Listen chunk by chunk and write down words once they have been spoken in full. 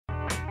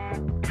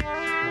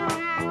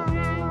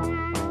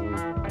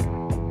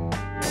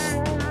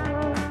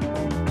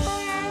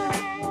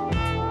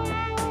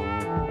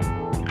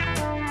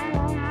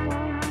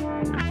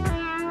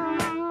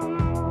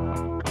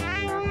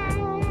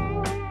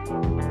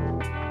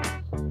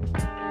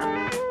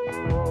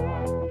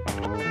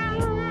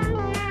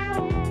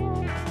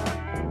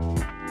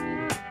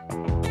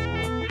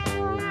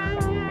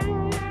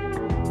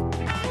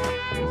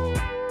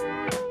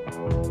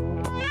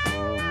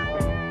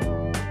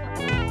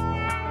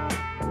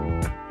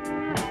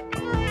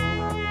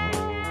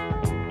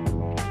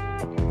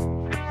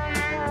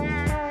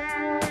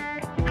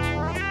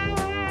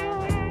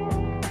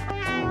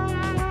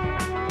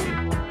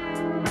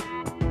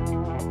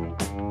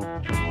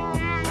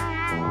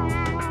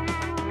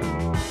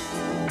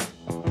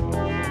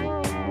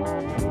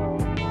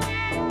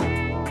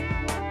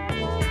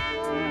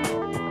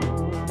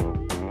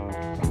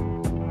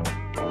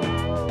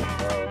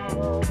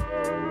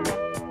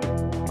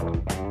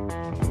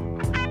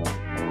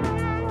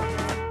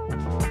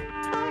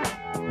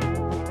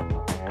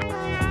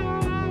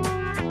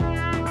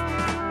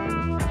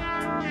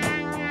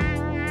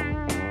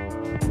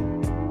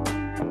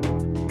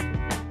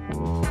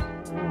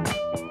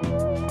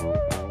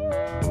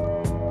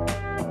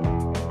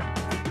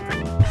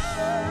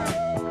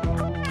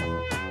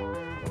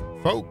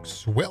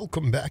Folks,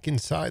 welcome back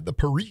inside the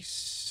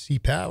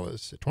Parisi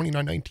Palace at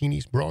 2919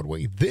 East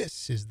Broadway.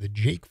 This is the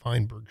Jake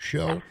Feinberg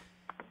Show,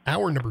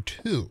 hour number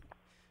 2.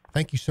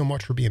 Thank you so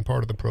much for being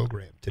part of the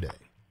program today.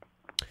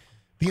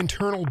 The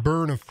internal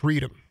burn of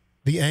freedom,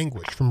 the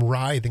anguish from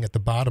writhing at the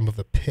bottom of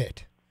the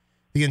pit.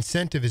 The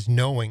incentive is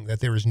knowing that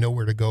there is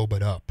nowhere to go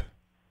but up.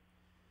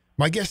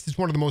 My guest is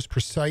one of the most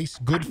precise,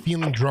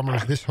 good-feeling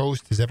drummers this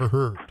host has ever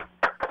heard.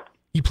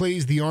 He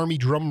plays the Army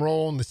drum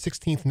roll and the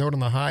 16th note on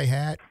the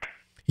hi-hat.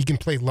 He can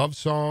play love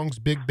songs,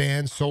 big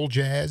band, soul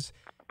jazz,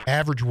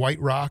 average white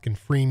rock, and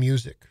free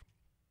music.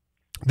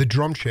 The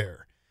drum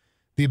chair,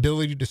 the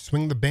ability to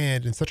swing the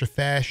band in such a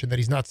fashion that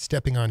he's not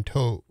stepping on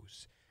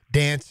toes,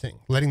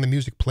 dancing, letting the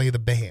music play the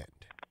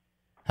band.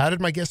 How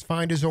did my guest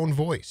find his own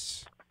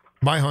voice?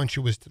 My hunch,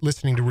 it was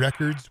listening to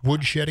records,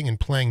 woodshedding, and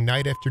playing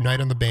night after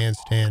night on the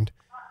bandstand.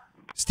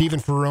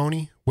 Stephen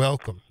Ferrone,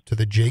 welcome to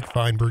the Jake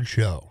Feinberg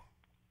Show.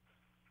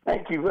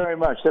 Thank you very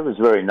much. That was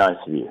very nice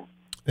of you.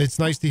 It's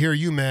nice to hear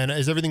you, man.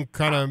 Is everything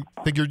kind of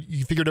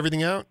you figured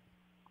everything out?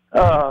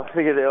 Oh, I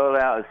figured it all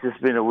out. It's just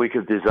been a week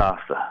of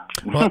disaster.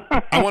 Well,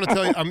 I want to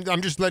tell you,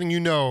 I'm just letting you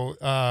know,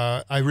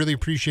 I really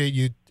appreciate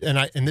you,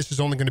 and this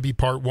is only going to be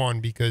part 1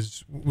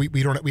 because we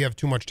have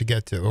too much to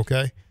get to,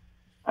 okay?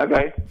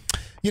 Okay.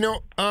 You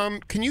know,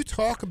 can you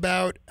talk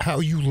about how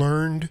you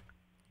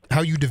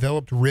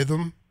developed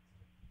rhythm?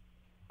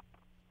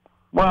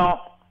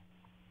 Well,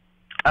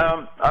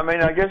 I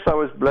mean, I guess I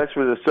was blessed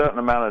with a certain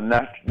amount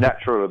of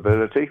natural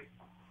ability.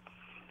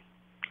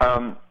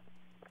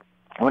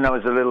 When I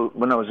was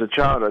a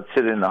child, I'd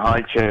sit in the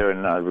high chair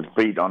and I would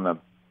beat with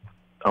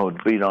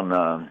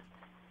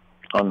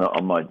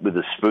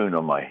a spoon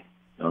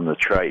on the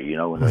tray. You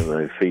know, when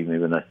they feed me.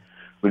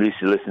 We used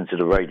to listen to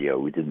the radio.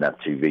 We didn't have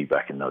TV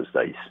back in those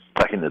days,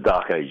 back in the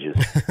dark ages.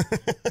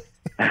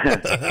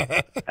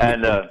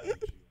 And I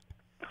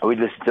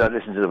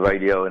listened to the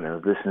radio and I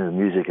would listen to the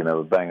music and I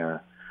would bang on.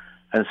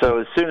 And so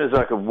as soon as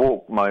I could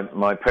walk,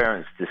 my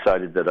parents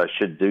decided that I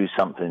should do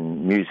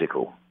something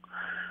musical.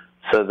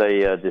 So they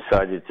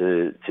decided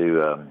to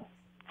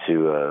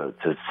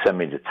send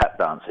me to tap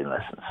dancing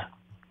lessons.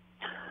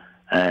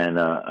 And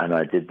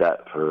I did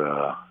that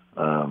for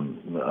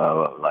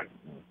like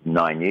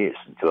 9 years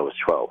until I was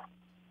 12.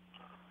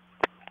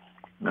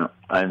 Yeah.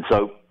 And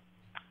so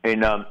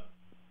in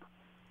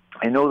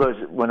all those,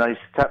 when I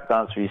used to tap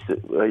dance,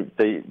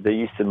 they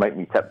used to make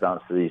me tap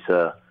dance to these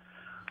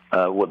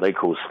what they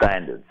call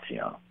standards, you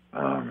know,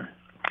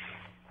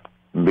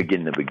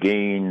 Begin to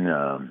Begin,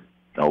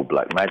 Old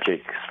Black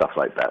Magic, stuff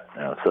like that,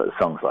 you know, sort of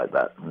songs like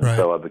that. And right.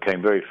 So I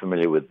became very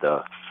familiar with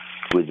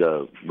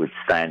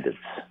standards,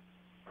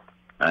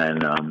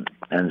 and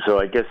so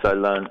I guess I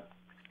learned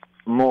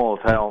more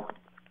of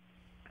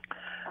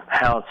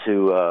how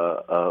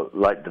to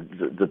like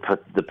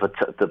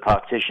the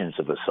partitions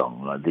of a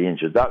song, like the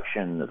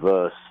introduction, the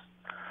verse,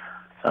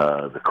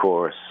 the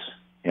chorus,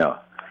 you know.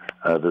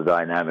 The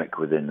dynamic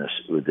within the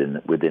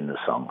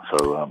song. So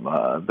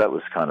that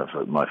was kind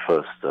of my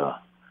first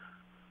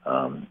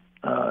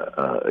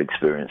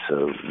experience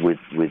with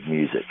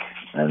music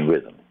and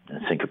rhythm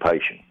and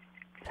syncopation.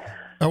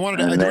 I wanted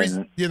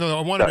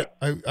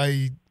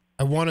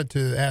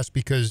to ask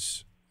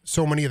because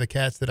so many of the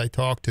cats that I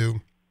talk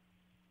to,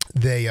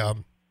 they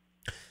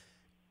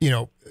you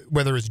know,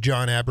 whether it's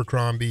John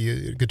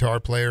Abercrombie, a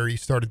guitar player, he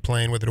started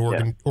playing with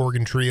an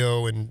organ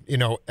trio, and you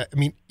know, I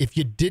mean, if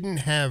you don't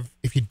have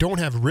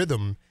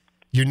rhythm,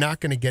 you're not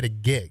going to get a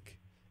gig.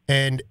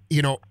 And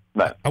you know,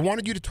 right. I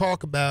wanted you to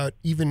talk about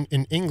even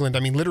in England.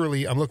 I mean,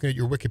 literally, I'm looking at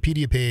your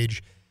Wikipedia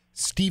page.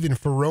 Stephen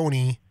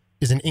Ferrone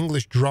is an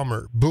English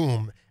drummer.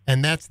 Boom,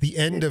 and that's the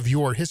end of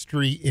your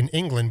history in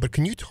England. But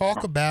can you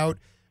talk about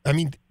I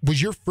mean,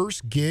 was your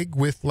first gig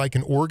with like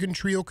an organ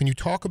trio? Can you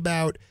talk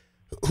about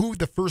who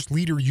the first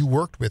leader you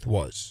worked with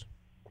was?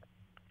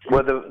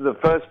 Well, the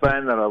first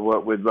band that I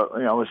worked with,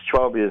 I was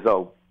 12 years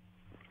old,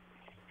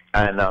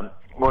 and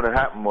what had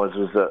happened was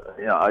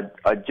that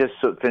I just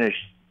sort of finished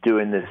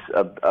doing this.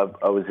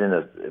 I was in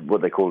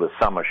what they call a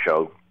summer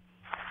show.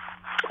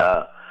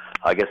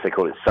 I guess they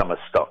call it summer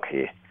stock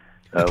here,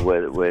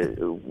 where we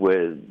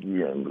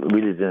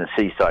lived in a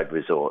seaside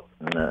resort,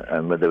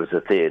 and where there was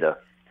a theater,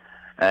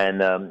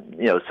 and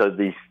so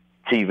these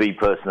TV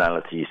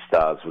personality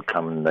stars would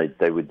come and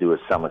they would do a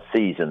summer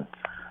season.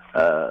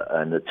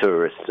 And the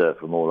tourists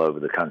from all over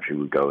the country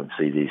would go and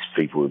see these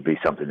people. It would be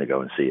something to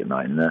go and see at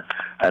night. And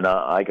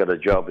I got a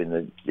job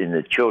in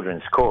the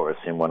children's chorus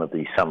in one of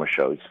these summer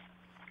shows.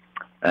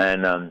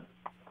 And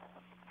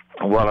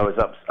while I was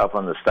up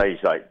on the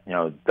stage, like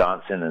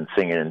dancing and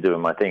singing and doing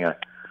my thing,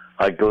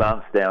 I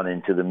glanced down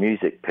into the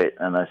music pit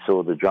and I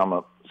saw the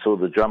drummer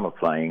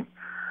playing,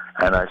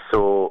 and I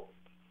saw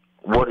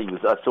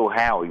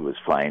how he was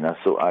playing. I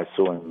saw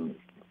him.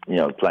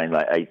 Playing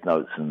like 8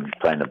 notes and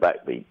playing a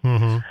backbeat,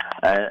 and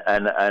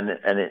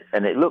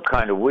it looked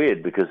kind of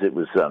weird because it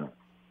was,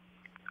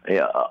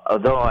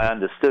 although I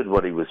understood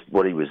what he was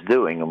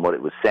doing and what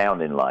it was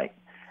sounding like,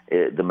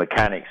 the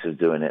mechanics of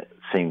doing it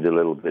seemed a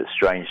little bit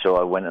strange. So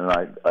I went and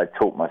I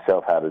taught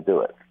myself how to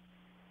do it,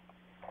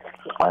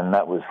 and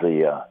that was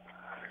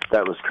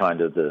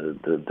kind of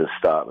the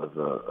start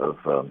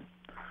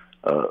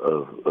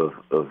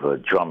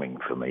of drumming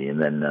for me,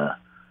 and then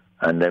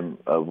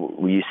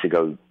we used to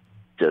go.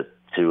 There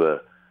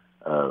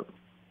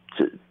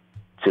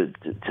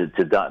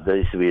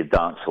used to be a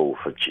dance hall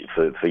for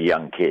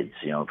young kids,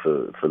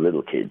 for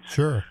little kids.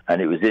 Sure.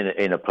 And it was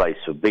in a place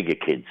for bigger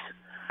kids,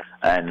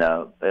 and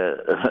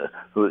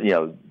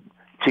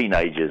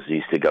teenagers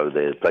used to go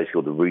there. A place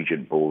called the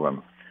Regent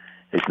Ballroom.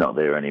 It's not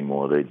there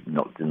anymore. They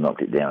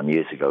knocked it down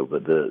years ago.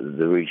 But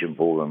the Regent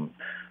Ballroom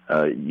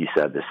used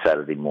to have this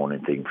Saturday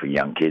morning thing for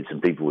young kids,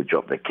 and people would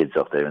drop their kids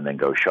off there and then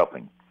go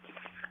shopping.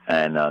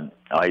 And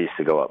I used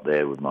to go up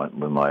there with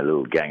my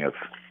little gang of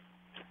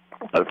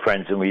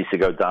friends, and we used to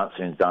go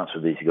dancing and dance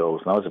with these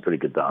girls. And I was a pretty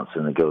good dancer,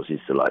 and the girls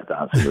used to like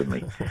dancing with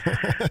me.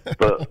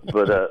 but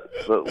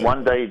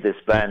one day, this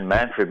band,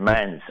 Manfred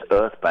Mann's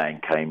Earth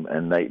Band, came,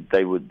 and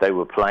they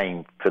were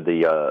playing for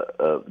the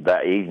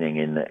that evening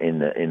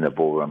in the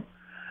ballroom,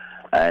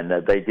 and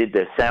they did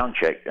their sound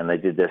check, and they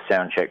did their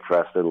sound check for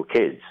us little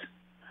kids.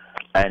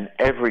 And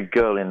every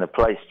girl in the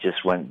place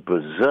just went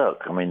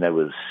berserk. I mean, they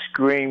were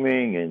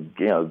screaming and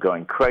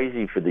going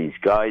crazy for these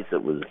guys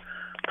that was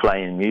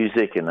playing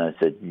music. And I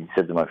said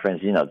to my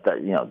friends,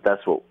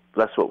 that's what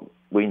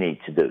we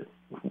need to do.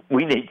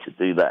 We need to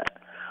do that.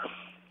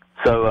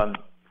 So,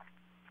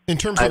 in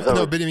terms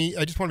of but I mean,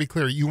 I just want to be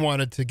clear. You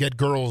wanted to get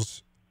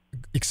girls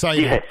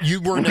excited. Yes.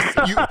 You weren't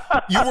necessarily.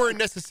 You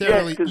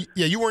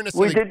weren't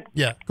necessarily.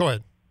 Yeah, go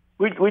ahead.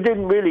 We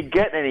didn't really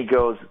get any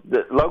girls.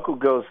 The local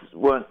girls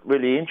weren't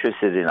really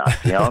interested in us.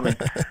 I mean,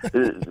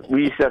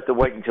 we used to have to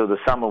wait until the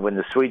summer when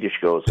the Swedish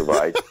girls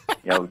arrived.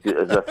 As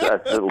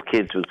little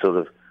kids would sort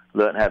of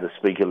learn how to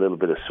speak a little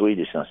bit of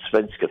Swedish.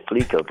 Svenska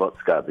flickor, vad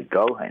ska det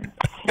gå hen?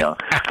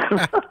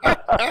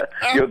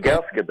 Your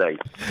ganska day.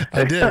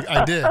 I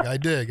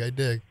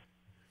dig.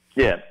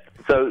 Yeah.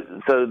 So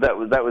that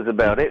was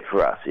about it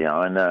for us,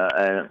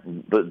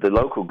 but the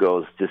local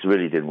girls just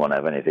really didn't want to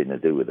have anything to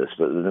do with us.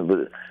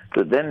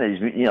 But then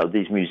these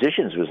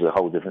musicians was a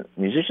whole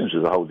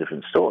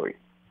different story.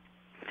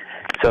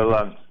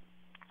 So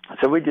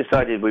we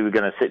decided we were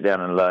going to sit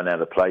down and learn how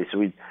to play.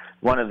 So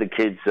one of the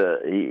kids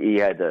he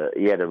had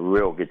a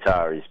real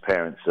guitar. His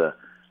parents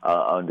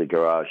owned a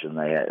garage, and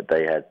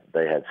they had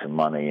some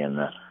money, and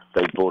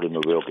they bought him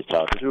a real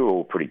guitar because we were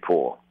all pretty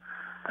poor,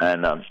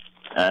 and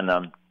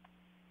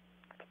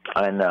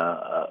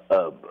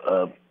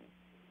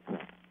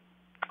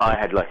I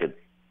had like a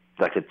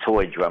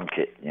toy drum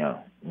kit.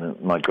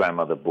 My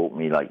grandmother bought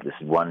me like this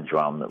one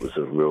drum that was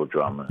a real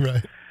drum,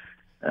 right?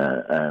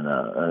 And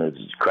it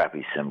was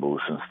crappy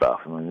cymbals and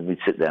stuff. And we'd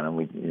sit down and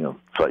we'd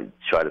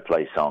try to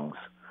play songs.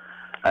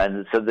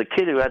 And so the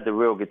kid who had the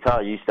real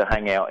guitar used to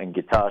hang out in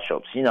guitar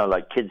shops.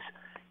 Like kids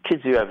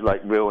who have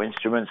like real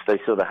instruments, they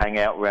sort of hang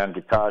out around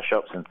guitar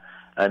shops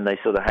and they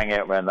sort of hang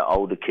out around the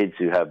older kids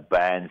who have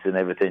bands and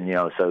everything,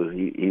 So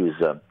he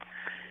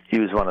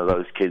was one of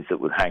those kids that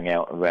would try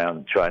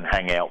and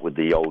hang out with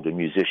the older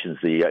musicians,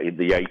 the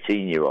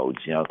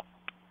 18-year-olds,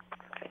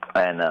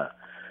 And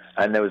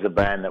there was a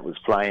band that was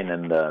playing,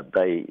 and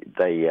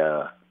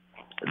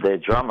their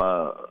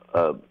drummer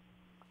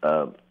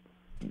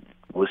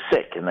was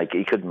sick, and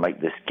he couldn't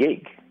make this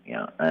gig,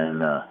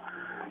 And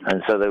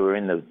so they were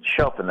in the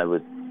shop, and they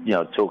were.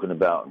 Talking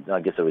about,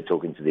 I guess they were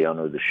talking to the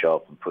owner of the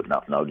shop and putting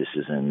up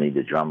notices and need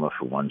a drummer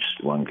for one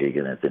gig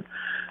and everything.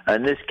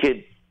 And this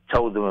kid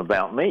told them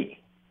about me.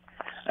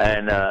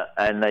 And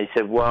they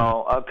said,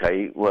 well,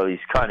 okay,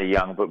 he's kind of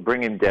young, but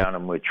bring him down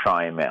and we'll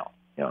try him out,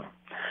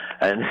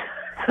 And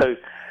so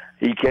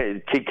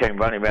kid came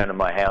running around to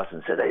my house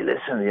and said, "Hey,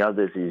 listen,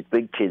 there's these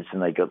big kids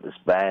and they got this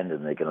band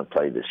and they're going to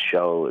play this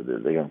show. They're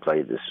going to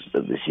play this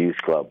at this youth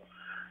club.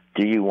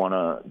 Do you want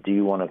to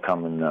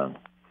come and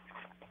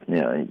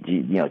do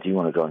you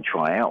want to go and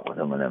try out with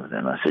them and everything?"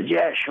 And I said,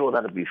 "Yeah, sure,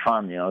 that'd be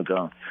fun."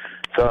 Go.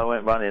 So I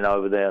went running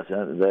over there.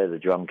 So there, the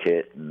drum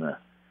kit, and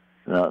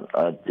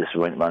I just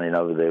went running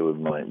over there with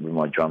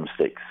my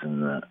drumsticks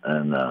and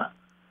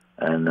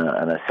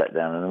I sat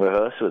down and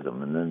rehearsed with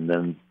them, and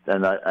then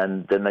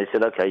they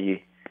said,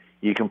 "Okay,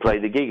 you can play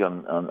the gig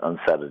on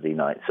Saturday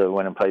night." So I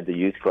went and played the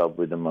youth club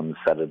with them on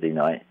Saturday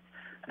night,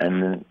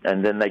 and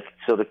then they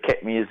sort of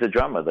kept me as the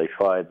drummer. They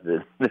fired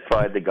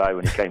the guy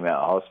when he came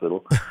out of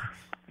hospital,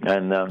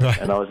 and I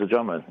was the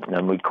drummer,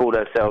 and we called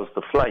ourselves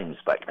the Flames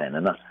back then.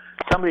 And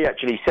somebody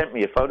actually sent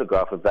me a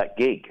photograph of that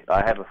gig.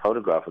 I have a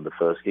photograph of the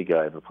first gig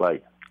I ever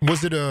played.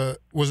 Was it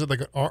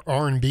like an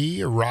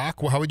R&B or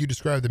rock? Well, how would you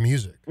describe the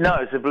music? No,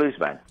 it's a blues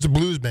band. It's a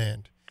blues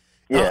band.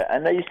 Yeah,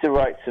 and they used to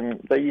write some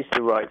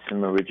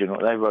original.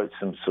 They wrote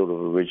some sort of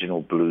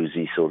original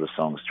bluesy sort of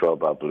songs,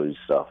 12-bar blues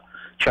stuff.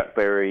 Chuck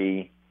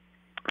Berry.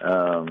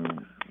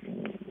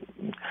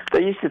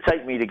 They used to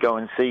take me to go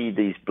and see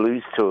these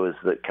blues tours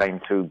that came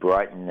through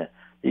Brighton. There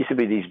used to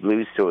be these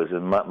blues tours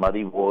and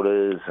Muddy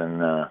Waters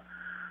and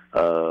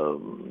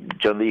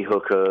John Lee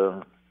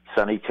Hooker,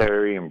 Sonny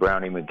Terry, and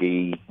Brownie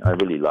McGee. I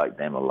really liked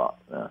them a lot.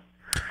 That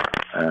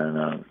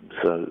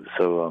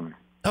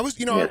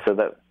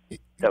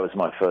was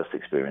my first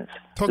experience.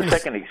 The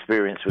second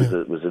experience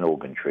was an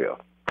organ trio.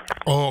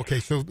 Oh, okay.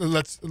 So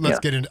let's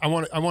get into. I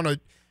want to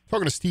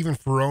talking to Stephen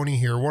Ferrone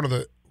here, one of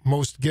the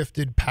most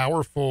gifted,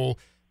 powerful,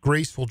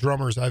 graceful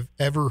drummers I've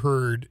ever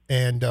heard.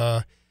 And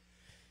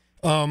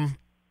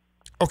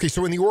okay,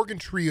 so in the organ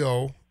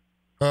trio,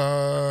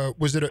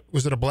 was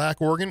it a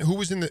black organ? What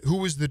was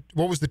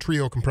the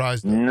trio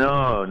comprised of?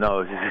 No.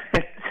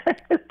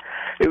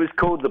 It was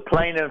called the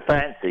Plain and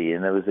Fancy,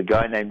 and there was a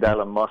guy named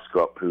Alan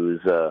Moskrop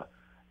who's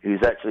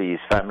actually, his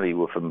family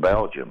were from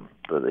Belgium,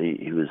 but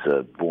he was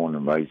born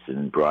and raised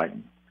in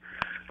Brighton,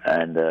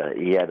 and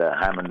he had a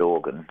Hammond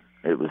organ.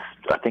 It was,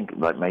 I think,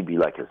 maybe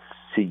like a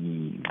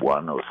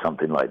C1 or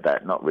something like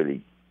that.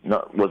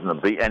 Wasn't a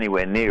B,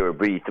 anywhere near a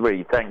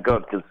B3. Thank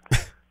God, because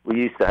we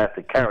used to have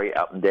to carry it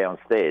up and down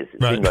stairs.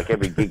 It seemed like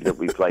every gig that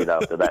we played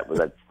after that was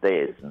at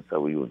stairs, and so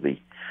we would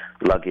be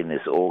lugging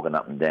this organ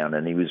up and down.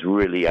 And he was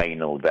really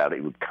anal about it.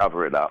 He would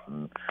cover it up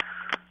and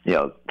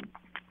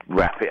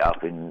wrap it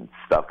up in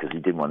stuff because he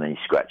didn't want any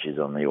scratches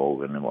on the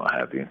organ and what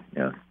have you.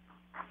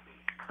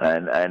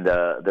 And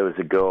there was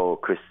a girl,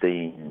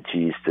 Christine. She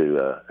used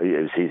to.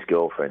 It was his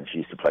girlfriend. She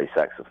used to play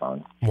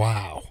saxophone.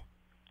 Wow.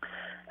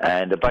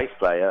 And a bass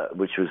player,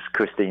 which was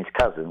Christine's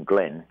cousin,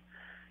 Glenn.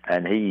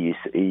 And he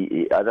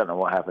I don't know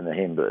what happened to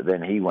him, but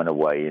then he went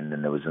away, and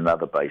then there was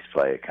another bass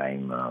player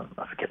came. I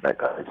forget that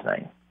guy's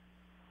name.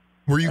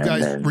 Were you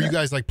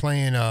guys like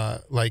playing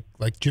like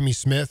Jimmy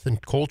Smith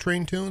and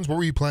Coltrane tunes? What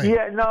were you playing?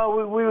 Yeah, no,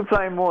 we were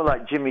playing more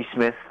like Jimmy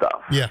Smith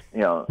stuff. Yeah,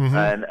 mm-hmm.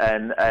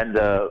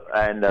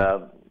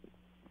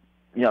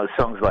 and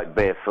songs like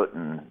Barefoot,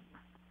 and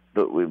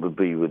but we would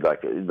be with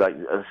like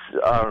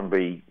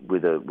R&B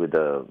with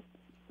an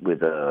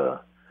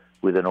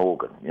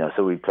organ.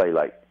 So we play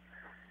like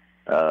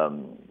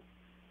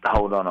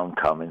Hold On, I'm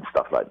Coming,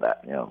 stuff like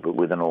that. But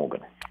with an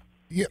organ.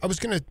 Yeah,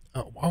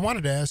 I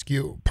wanted to ask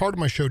you, part of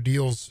my show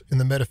deals in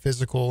the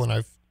metaphysical, and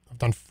I've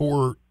done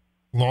 4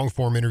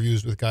 long-form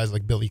interviews with guys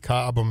like Billy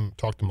Cobham,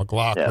 talked to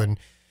McLaughlin,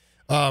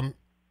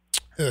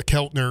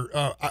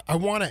 Keltner. I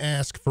want to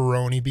ask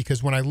Ferrone,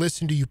 because when I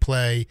listen to you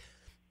play,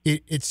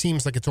 it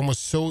seems like it's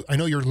almost so, I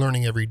know you're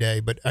learning every day,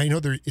 but I know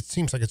it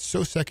seems like it's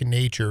so second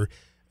nature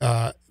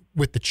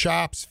with the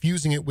chops,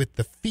 fusing it with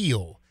the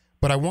feel.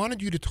 But I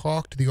wanted you to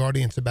talk to the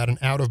audience about an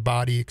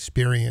out-of-body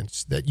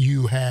experience that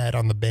you had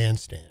on the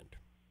bandstand.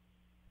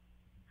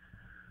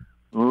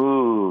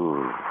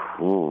 Ooh,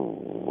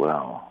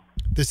 well.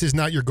 This is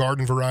not your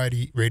garden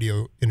variety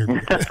radio interview.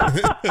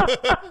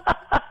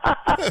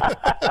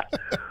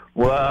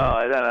 Well,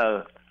 I don't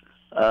know.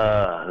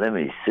 Let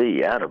me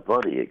see.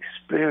 Out-of-body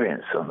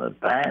experience on the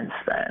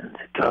bandstand.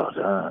 God,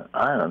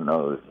 I don't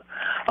know.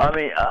 I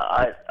mean,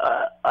 I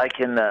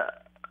can.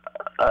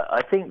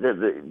 I think that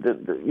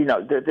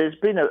there's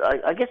been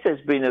I guess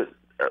there's been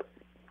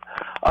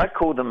I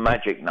call them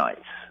magic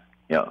nights.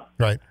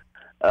 Right.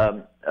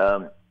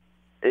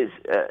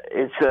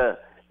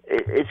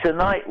 It's a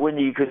night when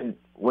you can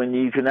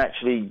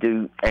actually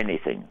do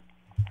anything.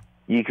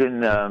 You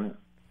can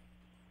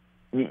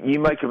you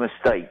make a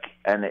mistake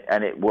and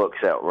it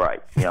works out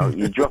right.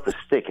 You drop a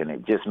stick and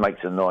it just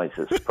makes a noise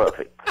that's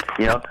perfect.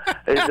 And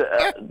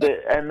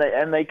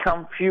they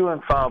come few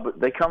and far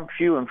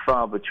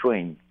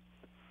between.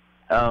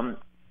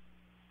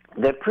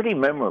 They're pretty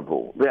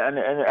memorable,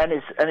 and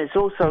it's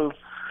also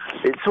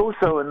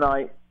a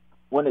night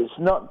when it's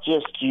not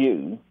just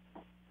you.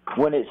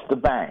 When it's the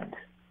band,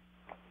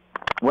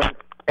 when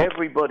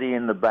everybody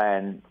in the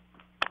band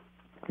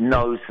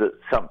knows that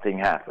something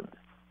happened,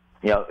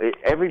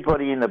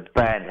 everybody in the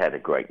band had a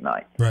great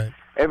night. Right.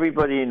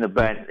 Everybody in the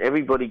band,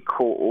 everybody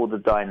caught all the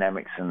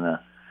dynamics they're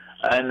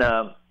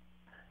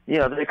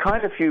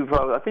kind of few.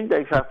 I think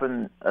they've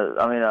happened.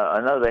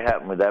 I know they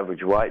happened with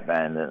Average White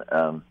Band.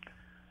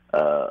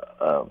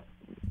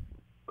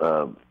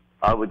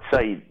 I would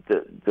say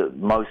that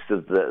most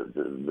of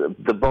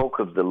the bulk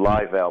of the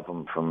live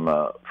album from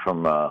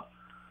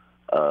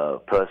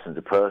Person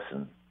to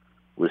Person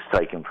was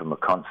taken from a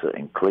concert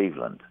in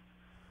Cleveland,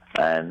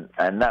 and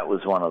that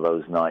was one of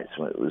those nights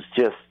when it was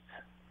just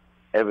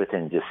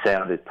everything just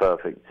sounded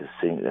perfect. To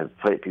see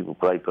people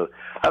play, but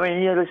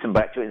listen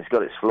back to it, it's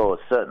got its flaws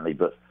certainly,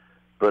 but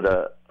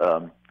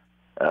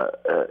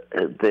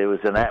there was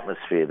an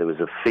atmosphere, there was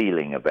a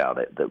feeling about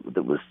it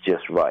that was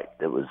just right.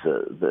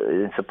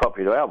 It's a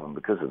popular album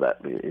because of that.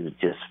 It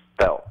just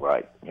felt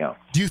right.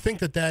 Do you think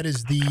that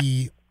is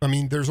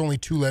there's only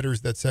two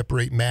letters that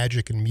separate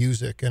magic and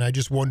music, and I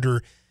just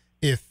wonder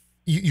if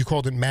you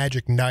called it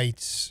Magic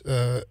Nights.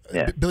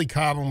 Billy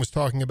Cobham was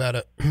talking about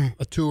a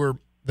tour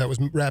that was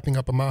wrapping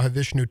up a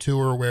Mahavishnu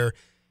tour where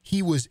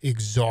he was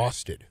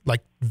exhausted,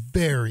 like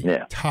very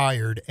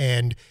tired,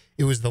 and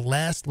it was the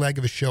last leg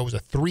of a show. It was a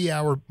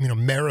 3-hour,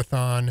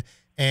 marathon,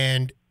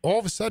 and all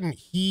of a sudden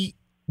he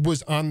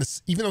was on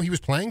this. Even though he was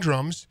playing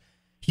drums,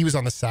 he was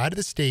on the side of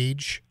the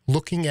stage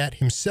looking at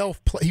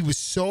himself play. He was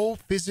so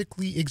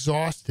physically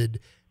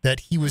exhausted that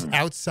he was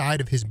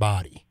outside of his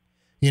body.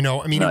 It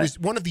was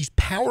one of these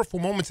powerful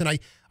moments, and I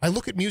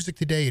look at music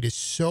today. It is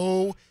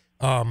so,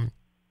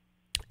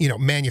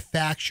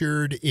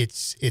 manufactured.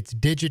 It's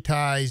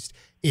digitized.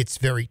 It's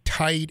very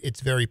tight. It's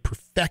very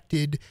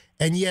perfected,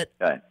 and yet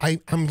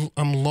I'm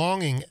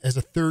longing as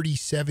a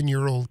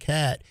 37-year-old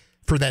cat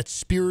for that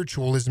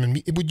spiritualism.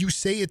 And would you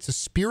say it's a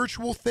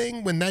spiritual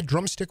thing when that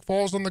drumstick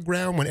falls on the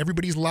ground, when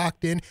everybody's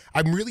locked in?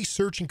 I'm really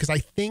searching because I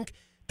think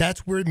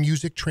that's where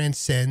music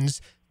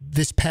transcends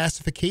this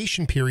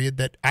pacification period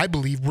that I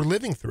believe we're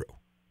living through.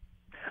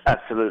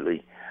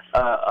 Absolutely.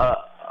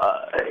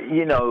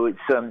 It's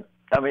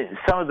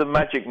some of the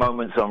magic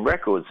moments on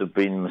records have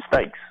been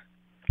mistakes.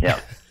 Yeah.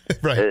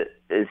 Right.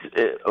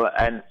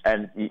 And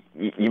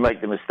you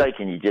make the mistake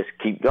and you just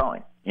keep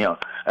going.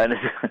 And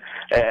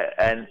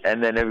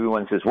then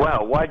everyone says,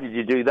 "Wow, why did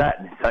you do that?"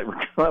 And it's like,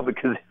 "Well,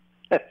 because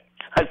I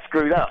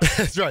screwed up."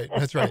 That's right.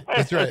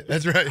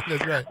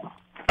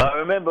 I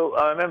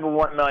remember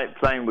one night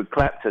playing with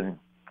Clapton,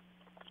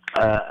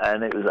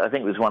 and I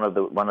think it was one of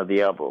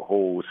the Albert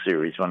Hall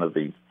series, one of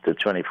the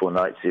 24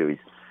 night series.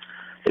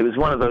 It was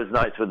one of those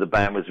nights where the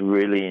band was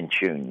really in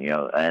tune,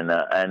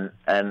 and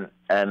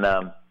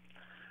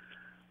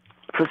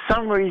for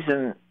some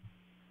reason,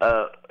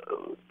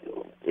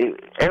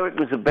 Eric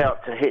was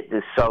about to hit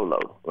this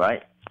solo,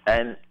 right?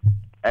 And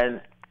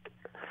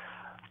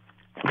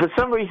for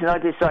some reason, I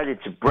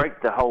decided to break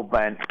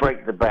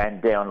the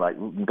band down, like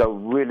go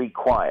really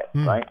quiet,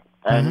 right?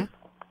 And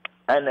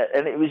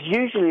it was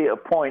usually a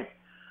point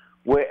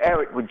where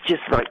Eric would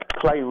just like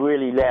play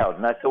really loud,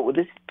 and I thought, well,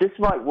 this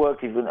might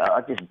work if I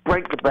just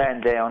break the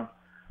band down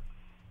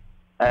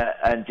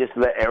and just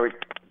let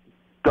Eric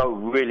go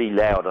really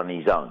loud on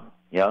his own,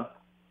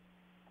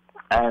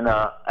 And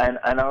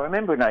I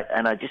remember,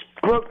 and I just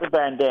broke the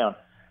band down,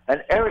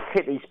 and Eric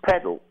hit the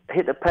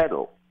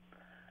pedal,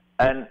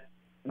 and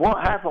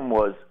what happened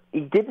was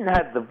he didn't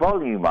have the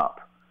volume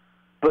up,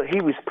 but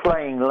he was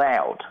playing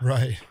loud.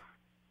 Right.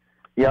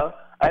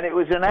 And it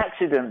was an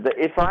accident that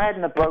if I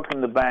hadn't have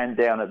broken the band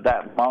down at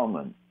that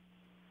moment,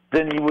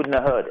 then you wouldn't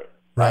have heard it.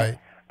 Right.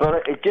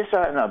 But it just,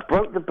 I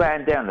broke the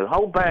band down. The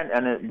whole band,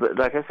 and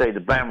like I say,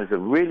 the band was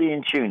really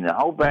in tune. The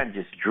whole band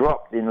just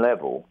dropped in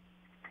level.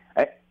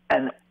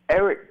 And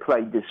Eric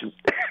played this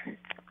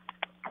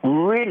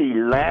really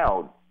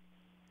loud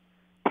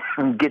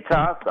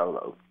guitar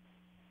solo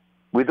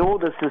with all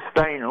the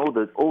sustain,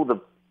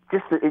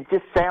 it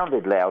just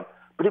sounded loud,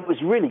 but it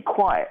was really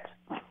quiet.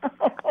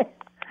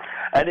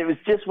 And it was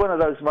just one of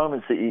those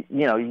moments that you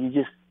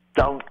just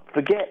don't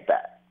forget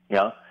that.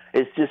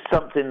 It's just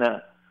something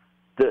that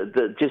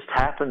just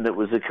happened that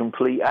was a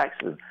complete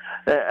accident.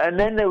 And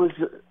then there was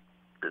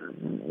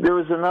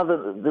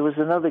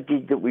another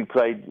gig that we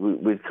played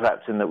with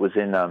Clapton that was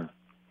in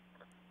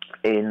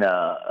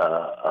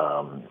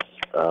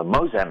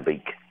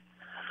Mozambique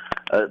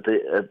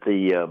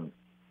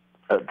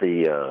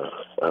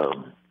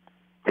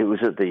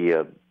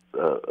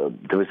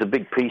there was a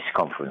big peace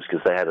conference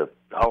because they had a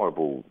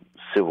horrible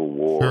civil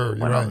war that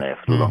went on there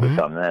for the longest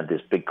time. And they had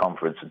this big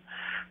conference, and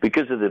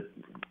because of the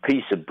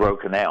peace had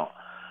broken out,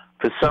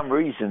 for some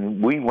reason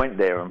we went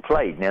there and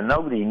played. Now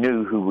nobody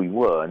knew who we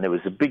were, and there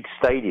was a big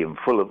stadium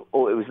full of.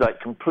 It was like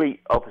complete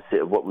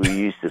opposite of what we were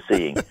used to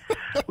seeing,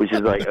 which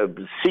is like a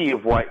sea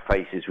of white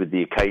faces with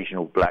the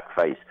occasional black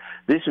face.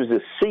 This was a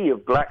sea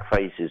of black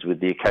faces with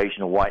the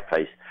occasional white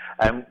face.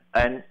 And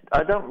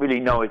I don't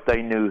really know if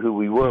they knew who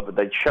we were, but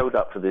they showed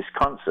up for this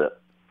concert.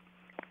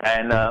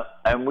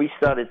 And we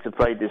started to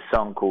play this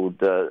song called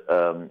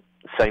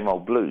Same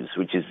Old Blues,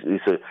 which is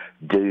a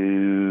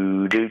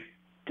do, do,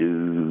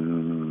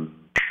 do,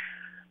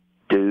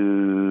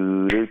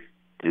 do, do,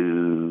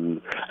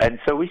 do. And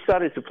so we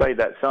started to play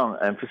that song,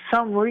 and for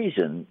some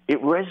reason,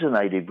 it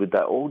resonated with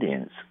that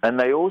audience, and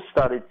they all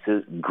started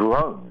to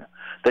groan.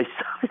 They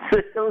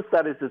all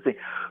started to sing,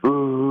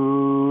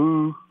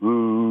 ooh,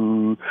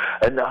 ooh,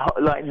 and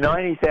like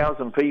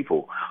 90,000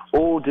 people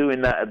all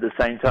doing that at the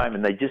same time,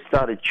 and they just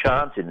started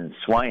chanting and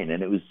swaying,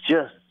 and it was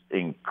just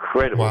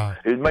incredible. Wow.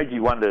 It made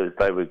you wonder if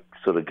they were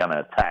sort of going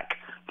to attack.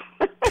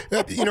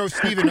 You know,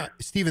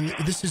 Stephen,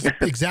 this is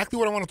exactly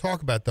what I want to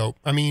talk about, though.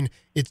 I mean,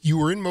 you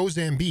were in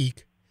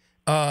Mozambique.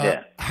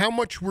 Yeah. How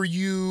much were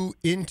you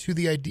into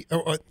the idea?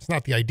 Oh, it's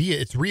not the idea;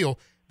 it's real.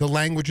 The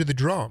language of the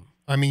drum.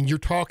 I mean, you're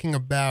talking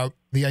about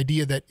the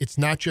idea that it's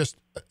not just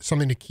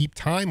something to keep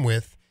time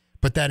with,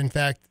 but that in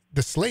fact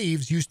the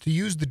slaves used to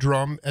use the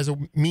drum as a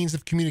means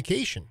of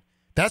communication.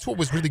 That's what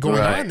was really going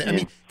on there. I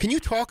mean, can you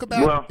talk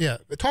about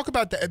talk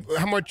about that?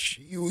 How much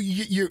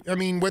you I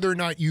mean, whether or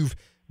not you've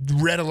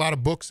read a lot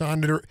of books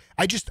on it, or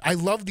I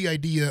love the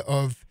idea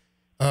of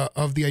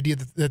the idea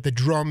that the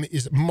drum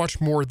is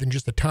much more than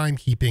just a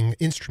timekeeping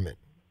instrument.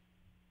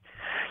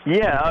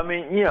 Yeah, I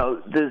mean, you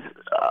know,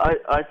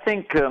 I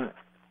think,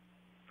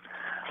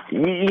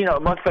 you know,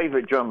 my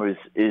favorite drummer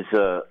is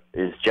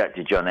Jack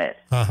DeJohnette,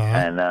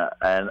 and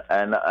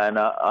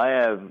I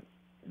have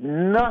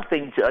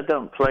nothing to. I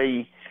don't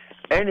play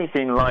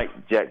anything like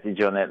Jack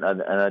DeJohnette,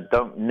 and I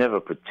don't never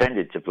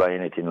pretended to play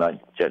anything like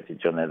Jack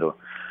DeJohnette,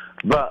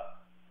 but.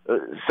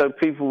 So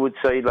people would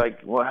say, like,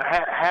 well,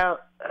 how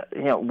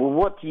you know, well,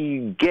 what do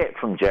you get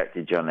from Jack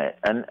DeJohnette?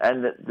 And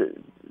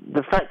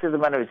the fact of the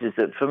matter is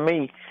that for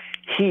me,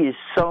 he is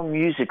so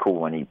musical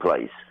when he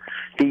plays.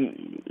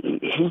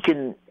 He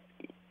can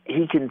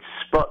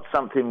spot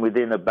something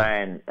within a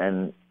band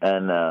and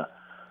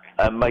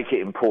make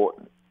it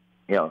important.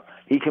 You know,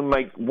 he can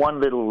make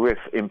one little riff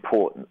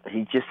important.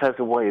 He just has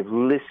a way of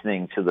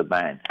listening to the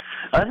band.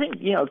 I think,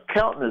 you know,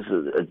 Keltner's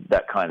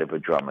that kind of a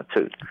drummer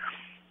too.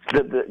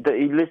 That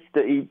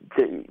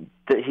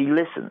he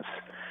listens.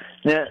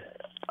 Now,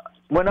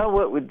 when I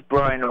worked with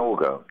Brian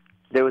Auger,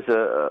 there was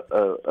a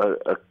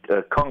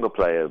conga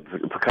player, a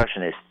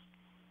percussionist,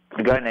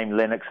 a guy named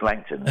Lennox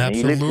Langton, and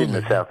he lives in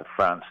the south of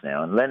France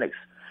now. And Lennox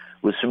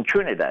was from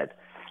Trinidad,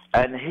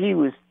 and he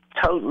was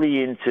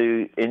totally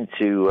into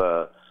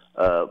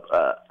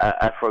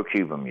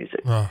Afro-Cuban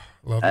music.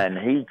 And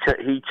he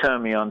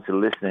turned me on to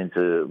listening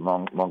to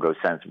Mongo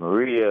Santa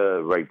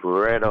Maria, Ray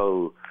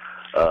Barretto.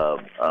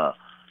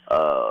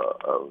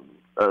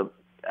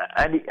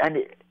 And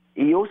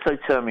he also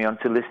turned me on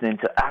to listening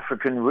to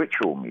African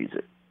ritual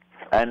music,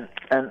 and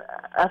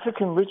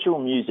African ritual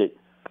music.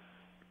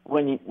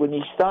 When you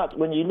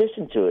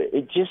listen to it,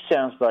 it just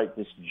sounds like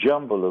this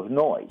jumble of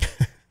noise.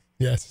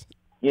 Yes.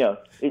 You know,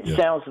 it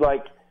sounds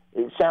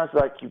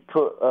like you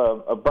put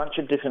a bunch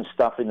of different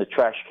stuff in the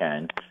trash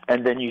can,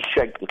 and then you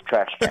shake the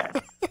trash can.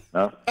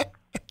 No?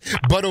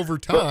 But over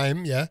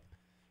time, yeah.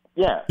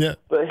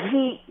 But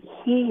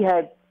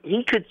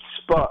he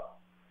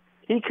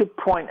could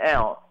point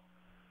out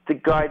the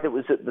guy that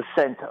was at the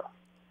center.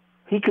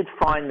 He could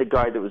find the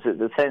guy that was at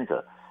the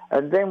center.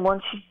 And then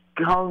once he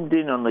honed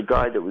in on the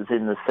guy that was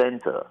in the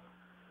center,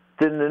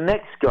 then the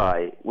next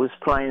guy was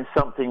playing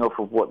something off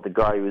of what the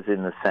guy who was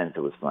in the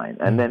center was playing.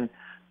 And then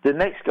the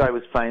next guy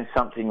was playing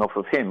something off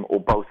of him or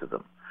both of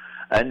them.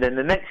 And then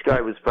the next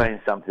guy was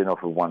playing something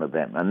off of one of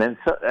them. And then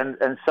so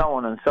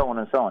on and so on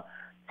and so on.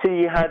 Till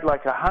you had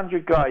like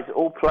 100 guys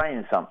all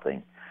playing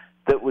something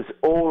that was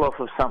all off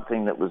of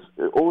something that was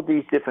all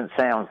these different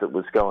sounds that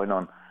was going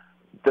on,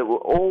 that were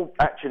all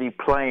actually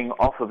playing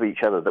off of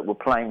each other, that were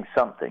playing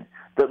something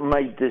that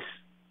made this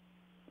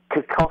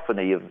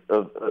cacophony of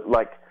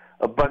like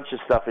a bunch of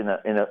stuff in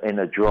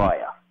a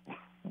dryer.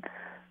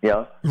 You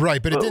know?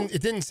 Right, but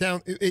it didn't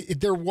sound.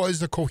 There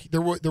was a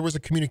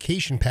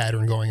communication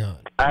pattern going on.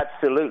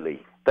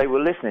 Absolutely, they were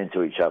listening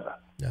to each other.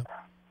 Yeah.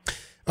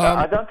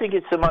 I don't think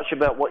it's so much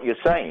about what you're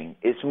saying;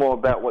 it's more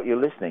about what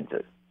you're listening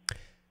to.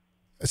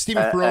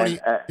 Stephen Ferrone,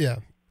 yeah.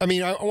 I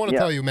mean, I want to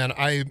tell you, man.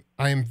 I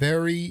am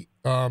very.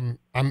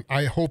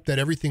 I hope that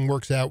everything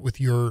works out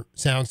with your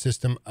sound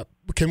system.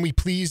 Can we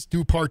please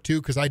do part 2?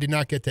 Because I did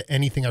not get to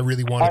anything I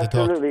really wanted to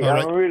talk. Absolutely,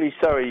 I'm really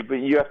sorry, but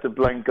you have to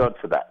blame God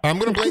for that. I'm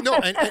going to blame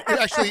and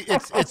actually,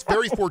 it's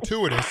very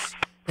fortuitous,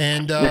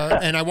 and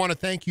I want to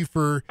thank you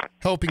for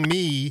helping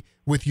me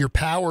with your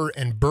power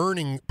and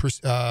burning.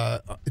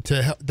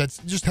 That's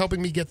just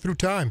helping me get through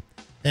time,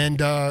 and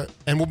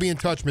we'll be in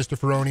touch, Mr.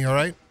 Ferrone. All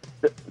right.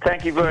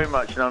 Thank you very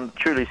much, and I'm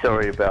truly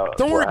sorry about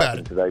Don't worry what about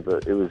happened today,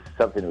 but it was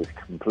something that was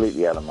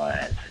completely out of my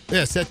hands.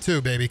 Yeah, set 2,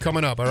 baby,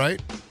 coming up, all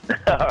right?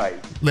 All right.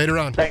 Later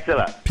on. Thanks a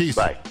lot. Peace.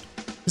 Bye.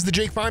 This is the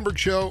Jake Feinberg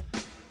Show.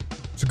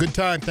 It's a good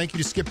time. Thank you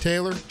to Skip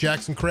Taylor,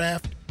 Jackson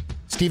Kraft,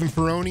 Stephen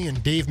Ferrone,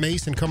 and Dave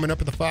Mason coming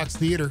up at the Fox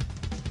Theater.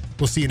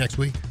 We'll see you next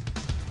week.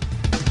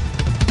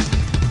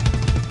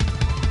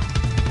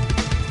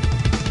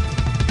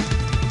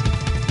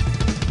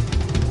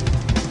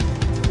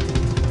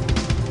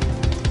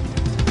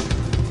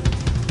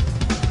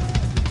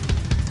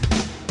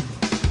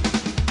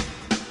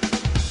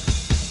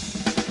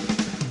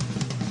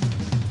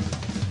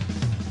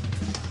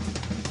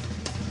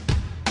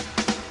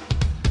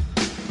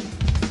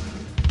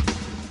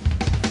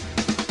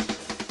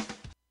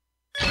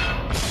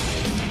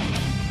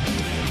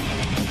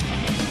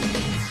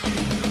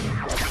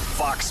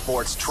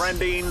 sports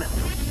trending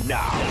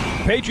now.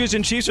 Patriots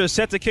and Chiefs are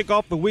set to kick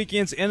off the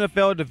weekend's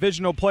NFL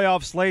divisional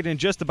playoff slate in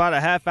just about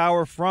a half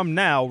hour from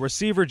now.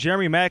 Receiver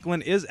Jeremy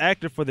Maclin is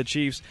active for the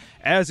Chiefs,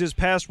 as is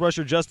pass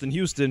rusher Justin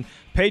Houston.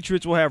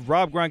 Patriots will have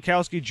Rob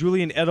Gronkowski,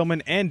 Julian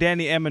Edelman, and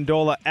Danny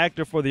Amendola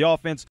active for the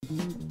offense.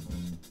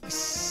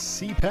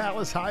 Sea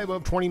Palace, high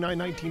above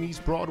 2919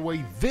 East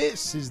Broadway.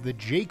 This is the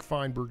Jake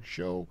Feinberg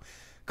Show.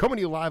 Coming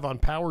to you live on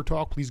Power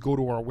Talk. Please go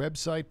to our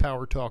website,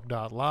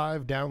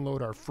 powertalk.live,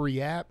 download our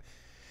free app,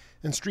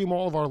 and stream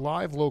all of our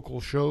live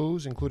local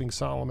shows, including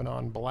Solomon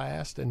on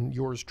Blast and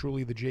yours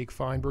truly, the Jake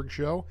Feinberg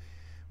Show.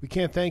 We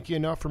can't thank you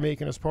enough for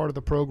making us part of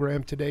the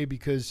program today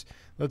because,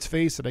 let's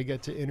face it, I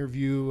get to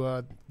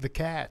interview the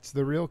cats,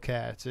 the real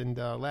cats. And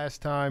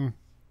last time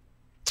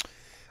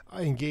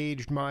I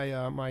engaged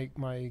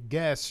my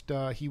guest,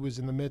 he was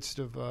in the midst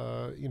of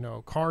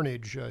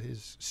carnage.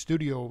 His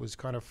studio was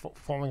kind of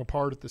falling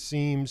apart at the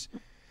seams.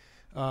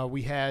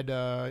 We had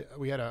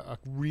a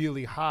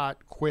really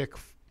hot, quick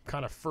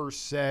kind of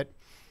first set,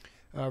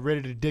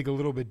 ready to dig a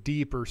little bit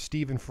deeper.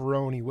 Stephen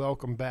Ferrone,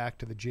 welcome back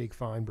to the Jake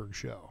Feinberg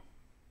Show.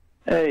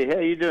 Hey, how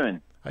you doing?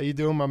 How you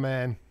doing, my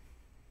man?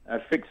 I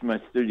fixed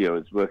my studio.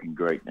 It's working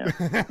great now.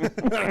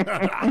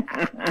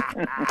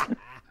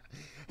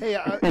 Hey,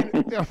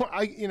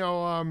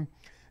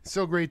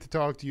 so great to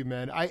talk to you,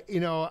 man. I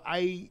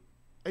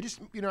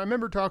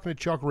remember talking to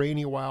Chuck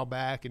Rainey a while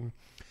back, and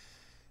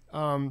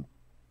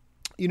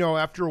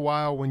after a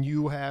while, when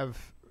you have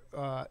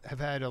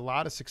had a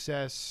lot of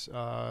success,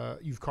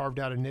 you've carved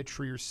out a niche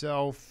for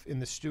yourself in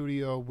the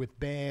studio with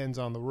bands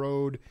on the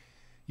road.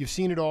 You've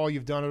seen it all.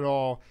 You've done it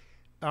all.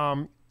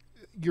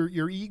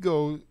 Your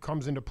ego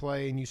comes into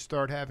play, and you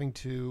start having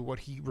to, what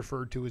he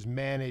referred to as,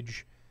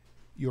 manage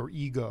your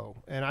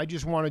ego. And I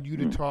just wanted you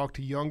to talk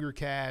to younger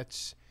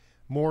cats,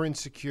 more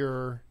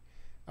insecure,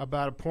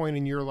 about a point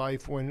in your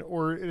life when,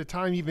 or at a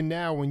time even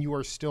now, when you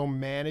are still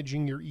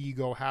managing your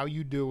ego, how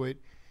you do it,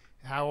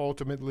 how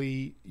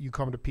ultimately you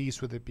come to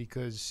peace with it,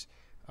 because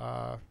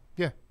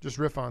just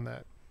riff on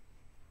that.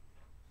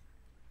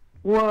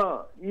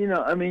 Well,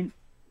 I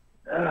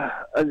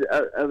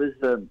was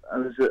at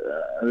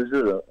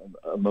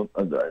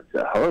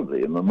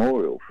a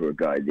memorial for a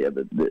guy the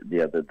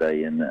other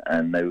day,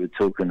 and they were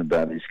talking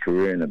about his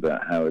career and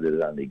about how it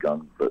had only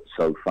gone but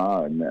so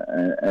far, and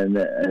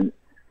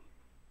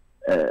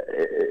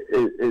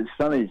it's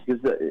funny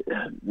because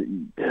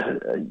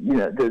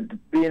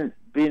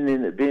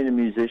being a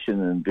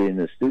musician and being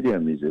a studio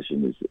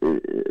musician is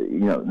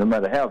no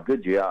matter how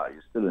good you are,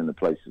 you're still in a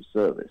place of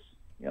service.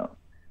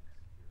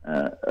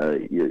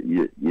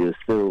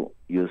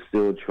 You're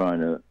still trying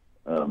to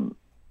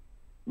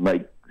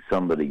make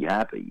somebody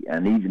happy,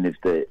 and even if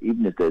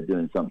they're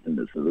doing something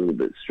that's a little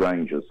bit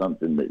strange or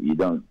something that you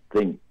don't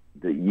think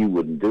that you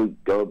wouldn't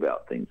go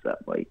about things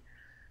that way,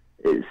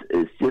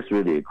 it's just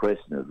really a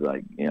question of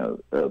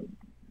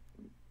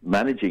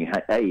managing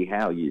how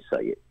you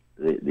say it,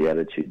 the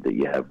attitude that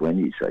you have when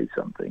you say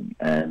something,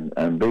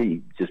 and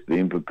B, just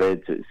being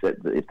prepared to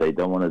accept that if they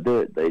don't want to do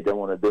it, they don't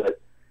want to do it.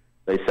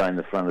 They sign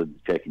the front of the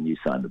check and you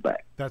sign the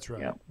back. That's right.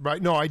 Yeah. Right.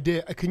 No, I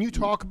did. Can you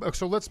talk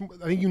about, I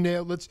think you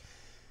nailed,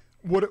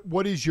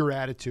 what is your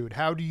attitude?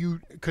 How do you,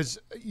 because,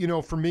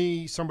 for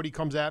me, somebody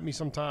comes at me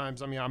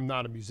sometimes. I mean, I'm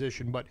not a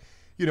musician, but,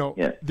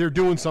 they're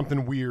doing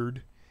something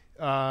weird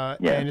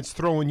and it's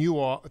throwing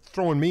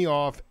me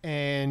off.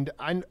 And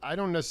I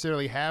don't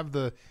necessarily have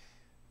the,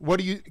 what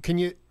do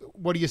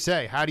you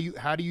say? How do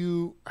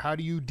you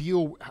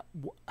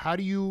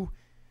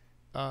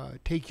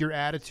take your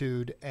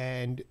attitude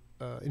and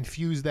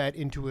infuse that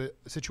into a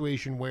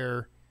situation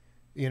where,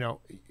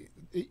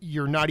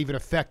 you're not even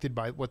affected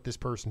by what this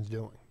person's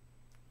doing?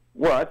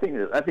 Well, I think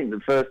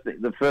the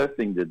first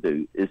thing to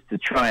do is to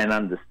try and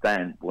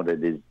understand what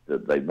it is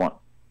that they want.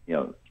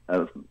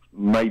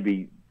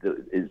 Maybe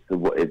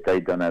if they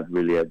don't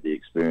really have the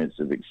experience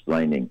of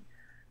explaining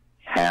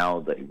how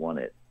they want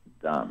it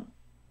done,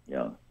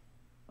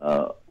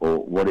 or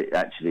what it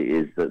actually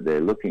is that they're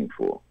looking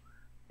for.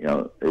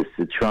 Is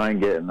to try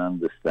and get an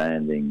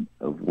understanding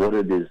of what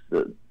it is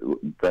that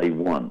they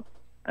want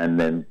and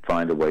then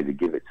find a way to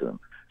give it to them.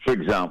 For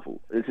example,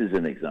 this is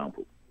an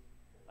example.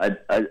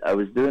 I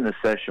was doing a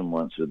session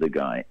once with a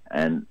guy,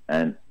 and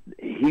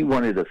he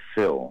wanted a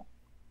fill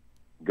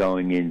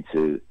going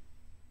into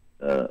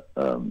a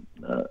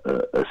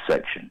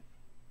section.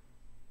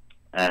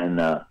 And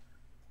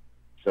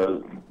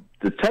so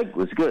the take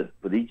was good,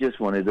 but he just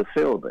wanted a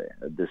fill there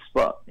at this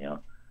spot,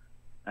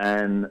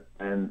 And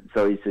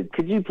so he said,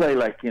 could you play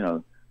like,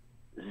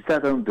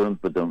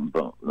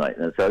 da-dum-dum-ba-dum-bum? Like,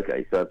 that's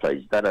okay. So I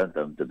played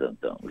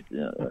da-dum-dum-da-dum-dum.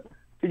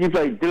 Could you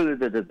play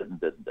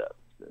da-da-da-da-da-da-da?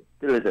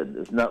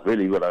 It's not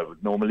really what I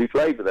would normally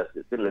play, but that's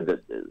it.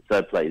 So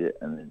I played it,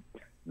 and then,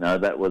 no,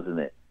 that wasn't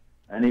it.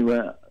 And he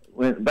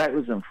went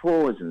backwards and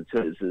forwards and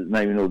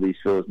naming all these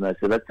fills, and I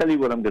said, I'll tell you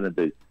what I'm going to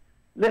do.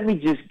 Let me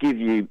give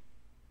you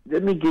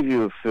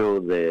a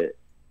fill there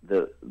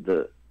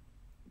that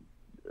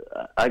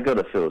I got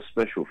to fill a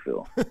special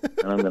fill,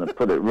 and I'm going to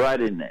put it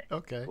right in there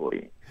for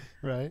you.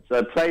 Right. So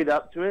I played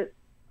up to it.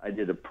 I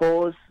did a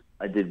pause.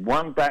 I did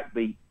one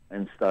backbeat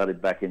and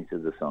started back into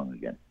the song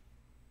again.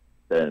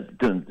 Dun,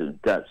 dun,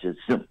 that's just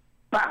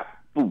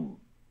bap, boom.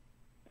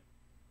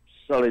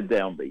 Solid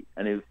downbeat.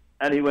 And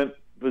he went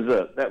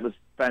berserk. That was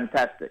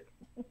fantastic.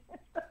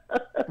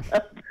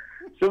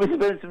 So we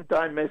spent some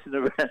time messing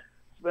around.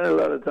 Spent a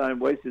lot of time,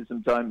 wasted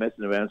some time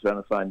messing around trying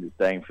to find this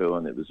dang fill,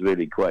 and it was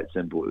really quite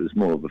simple. It was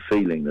more of a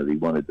feeling that he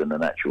wanted than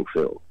an actual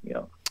fill, you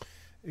know.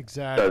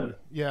 Exactly. So,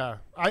 yeah.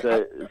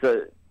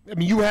 I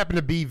mean, you happen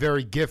to be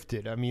very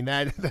gifted. I mean,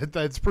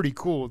 that's pretty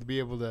cool to be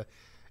able to,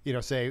 you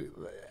know, say,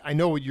 I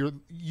know what you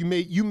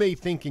may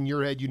think in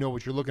your head you know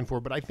what you're looking for,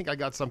 but I think I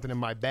got something in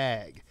my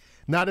bag.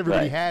 Not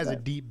everybody has a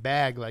deep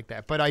bag like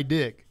that, but I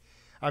dig.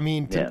 I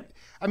mean,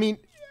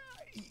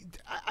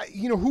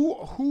 you know,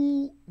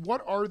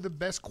 what are the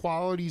best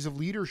qualities of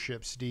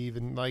leadership, Steve?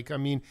 And like, I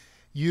mean,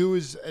 you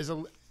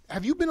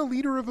have you been a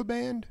leader of a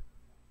band?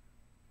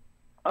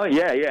 Oh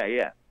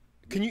yeah.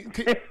 Can you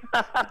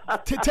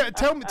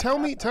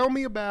tell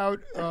me about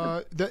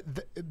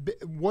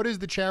what is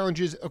the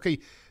challenges? Okay,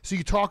 so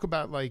you talk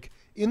about like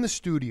in the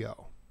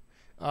studio,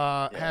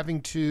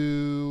 having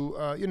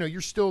to you know,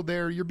 you're still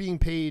there, you're being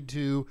paid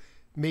to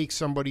make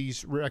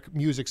somebody's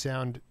music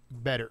sound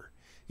better,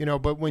 you know.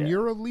 But when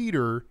you're a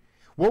leader,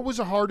 what was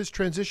the hardest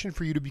transition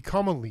for you to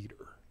become a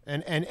leader,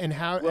 and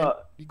how?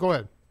 Well, go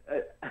ahead.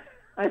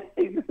 I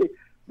think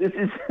this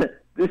is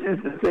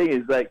the thing.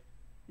 Is like,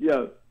 you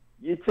know.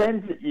 You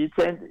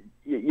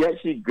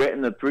actually get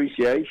an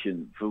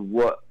appreciation for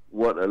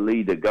what a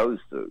leader goes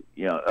through.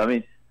 You know, I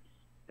mean,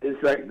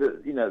 it's like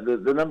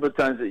the number of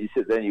times that you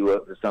sit there and you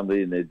work for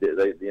somebody and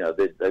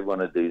they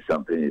want to do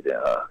something. You think,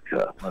 oh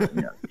God,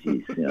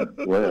 geez, you know,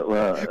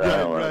 well, I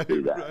don't want to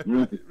do that.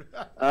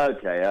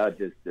 Okay, I'll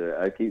just do it.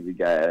 I'll keep the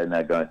guy and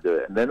I go and do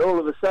it. And then all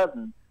of a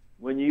sudden,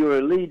 when you're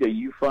a leader,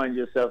 you find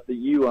yourself that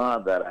you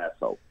are that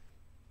asshole.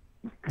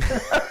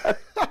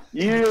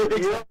 you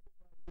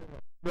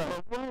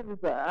why is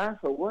that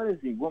asshole? Why does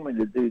he want me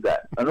to do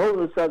that? And all of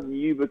a sudden,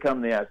 you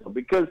become the asshole,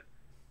 because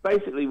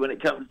basically, when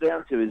it comes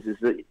down to it, is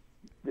that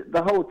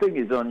the whole thing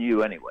is on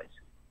you, anyways.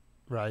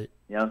 Right.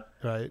 You know?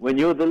 Right. When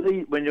you're the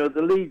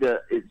leader,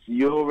 it's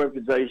your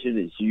reputation,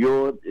 it's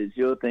your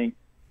thing,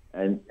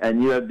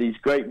 and you have these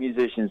great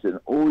musicians, and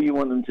all you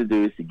want them to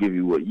do is to give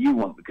you what you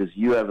want, because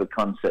you have a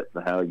concept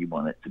for how you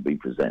want it to be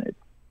presented.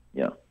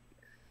 You know.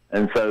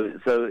 And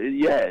so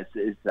yeah,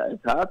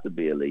 it's hard to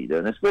be a leader,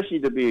 and especially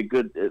to be a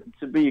good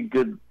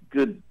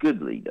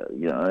leader.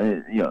 You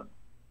know,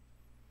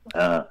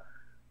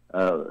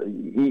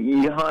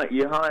 you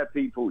hire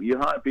people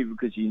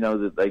because you know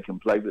that they can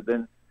play, but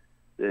then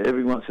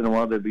every once in a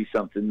while there'll be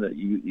something that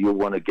you'll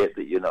want to get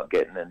that you're not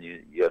getting, and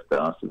you have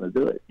to ask them to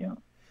do it. You know.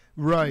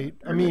 Right.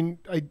 I mean,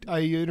 I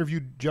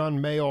interviewed John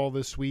Mayall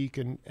this week,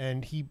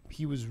 and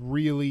he was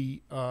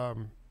really.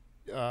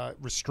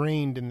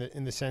 Restrained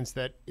in the sense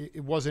that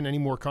it wasn't any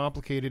more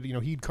complicated. You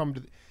know,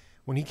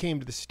 when he came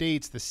to the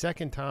States the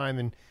second time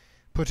and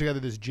put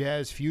together this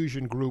jazz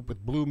fusion group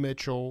with Blue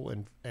Mitchell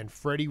and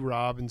Freddie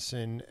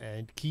Robinson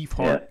and Keith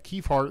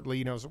Hartley.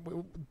 You know,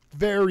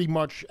 very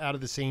much out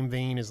of the same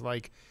vein as,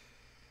 like,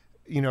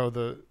 you know,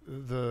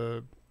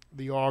 the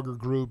Auger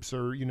groups,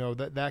 or, you know,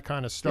 that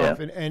kind of stuff.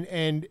 Yeah.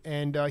 And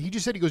he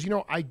just said, he goes, you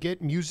know, I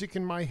get music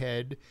in my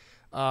head.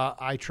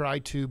 I try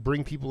to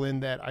bring people in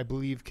that I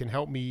believe can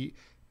help me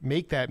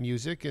make that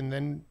music, and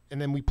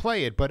then we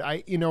play it. But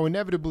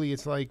inevitably,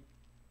 it's like,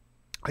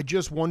 I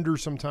just wonder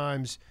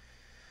sometimes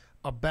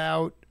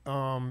about,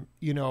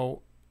 you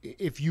know,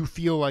 if you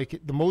feel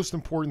like the most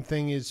important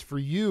thing is for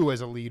you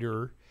as a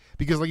leader,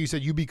 because like you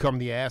said, you become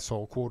the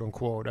asshole, quote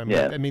unquote. I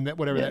mean,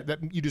 that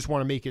you just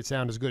want to make it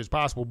sound as good as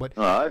possible. But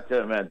I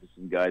turned around to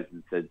some guys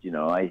and said, you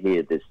know, I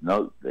hear this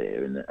note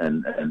there,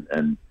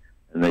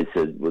 and they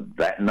said, well,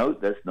 that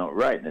note, that's not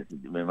right. And I said,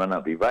 it might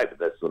not be right, but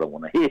that's what I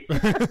want to hear.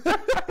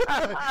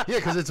 Yeah,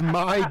 because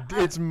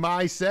it's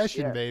my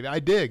session, baby. I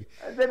dig.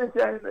 And then it's,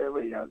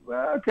 you know,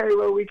 well, okay,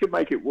 well, we can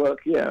make it work.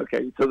 Yeah,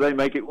 okay. So they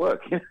make it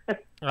work.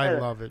 I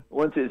love it.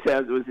 Once it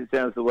sounds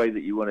the way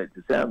that you want it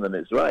to sound, then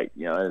it's right.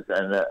 You know,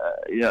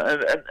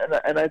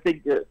 and I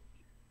think that,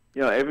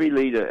 you know, every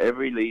leader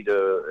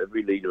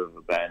of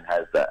a band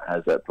has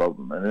that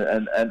problem,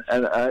 and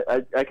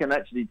I can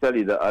actually tell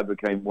you that I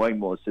became way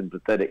more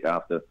sympathetic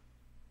to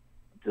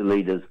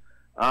leaders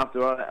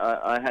after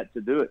I had to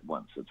do it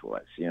once or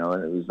twice, you know,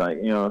 and it was like,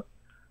 you know,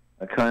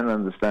 I kind of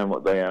understand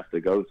what they have to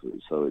go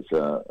through, so it's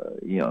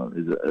you know,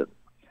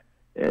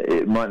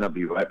 it might not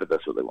be right, but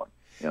that's what they want.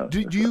 You know?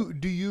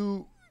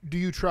 Do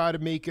you try to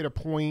make it a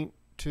point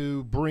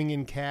to bring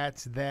in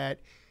cats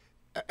that,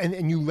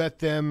 and you let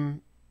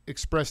them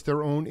express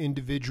their own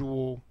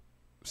individual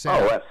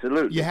sound? Oh,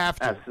 absolutely. You have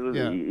to.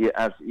 Absolutely.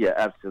 Yeah,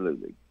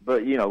 absolutely.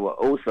 But, you know,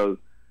 also,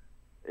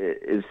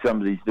 if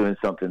somebody's doing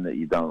something that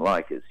you don't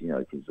like, it's, you know,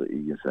 you can say,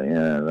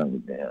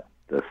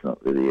 that's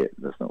not really it.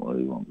 That's not what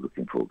we want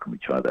looking for. Can we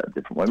try that a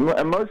different way?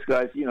 And most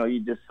guys, you know, you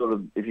just sort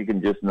of, if you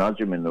can just nudge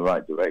them in the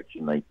right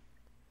direction,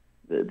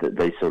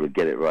 they sort of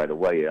get it right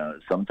away.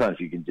 Sometimes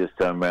you can just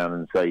turn around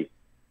and say,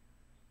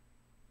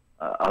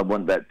 I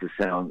want that to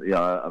sound. You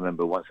know, I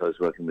remember once I was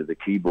working with a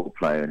keyboard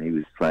player, and he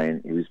was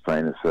playing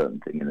a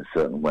certain thing in a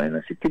certain way, and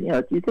I said, do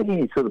you think you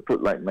need to sort of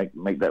put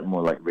make that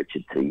more like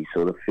Richard T.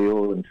 sort of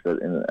feel, and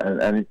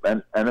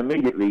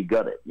immediately he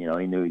got it. You know,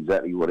 he knew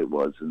exactly what it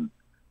was, and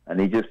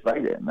he just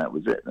played it, and that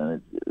was it. And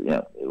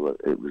it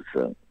was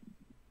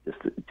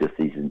just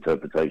his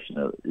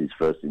interpretation. His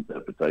first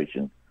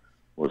interpretation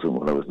wasn't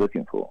what I was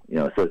looking for. You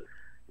know, so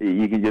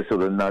you can just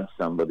sort of nudge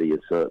somebody a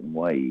certain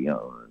way. You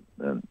know.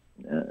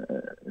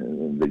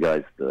 The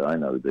guys that I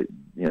know, that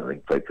they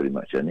can play pretty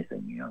much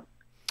anything. You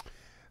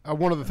know,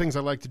 one of the things I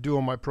like to do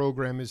on my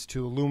program is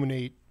to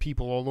illuminate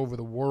people all over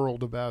the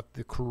world about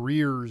the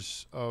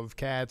careers of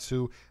cats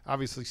who,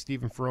 obviously,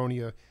 Stephen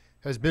Ferrone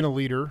has been a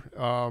leader,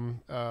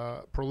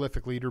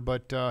 prolific leader,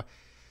 but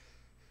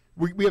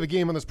we have a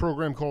game on this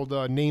program called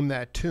Name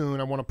That Tune.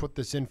 I want to put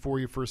this in for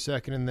you for a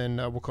second, and then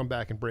we'll come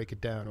back and break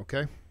it down.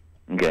 Okay?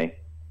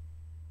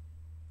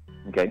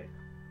 Okay.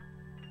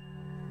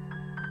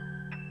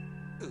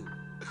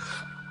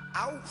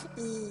 Ow,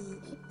 ooh,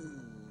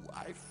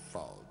 I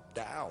fall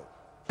down.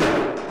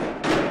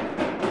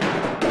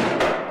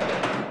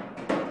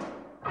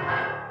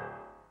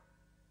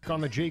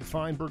 On the Jake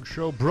Feinberg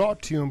Show,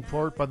 brought to you in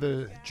part by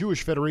the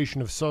Jewish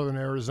Federation of Southern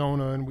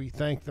Arizona, and we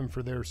thank them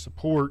for their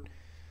support.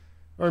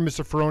 All right,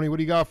 Mr. Ferrone, what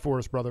do you got for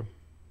us, brother?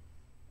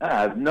 I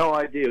have no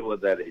idea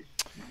what that is.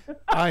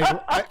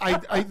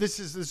 This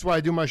is why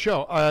I do my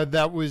show.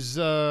 That was,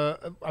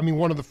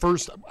 one of the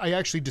first. I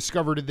actually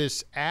discovered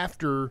this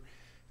after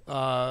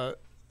the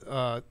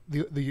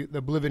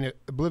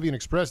Oblivion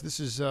Express. This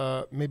is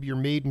maybe your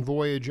maiden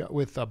voyage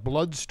with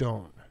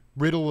Bloodstone,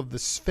 Riddle of the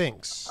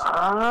Sphinx. Name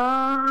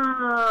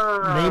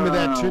of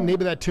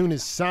that tune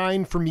is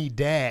 "Sign for Me,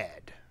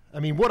 Dad." I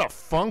mean, what a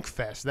funk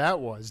fest that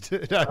was. You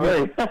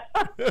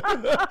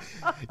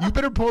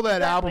better pull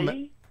that album.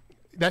 Me?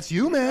 That's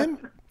you, man.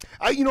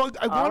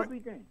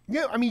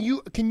 Yeah,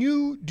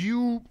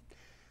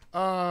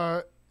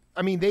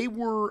 I mean, they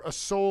were a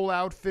soul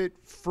outfit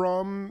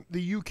from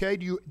the UK.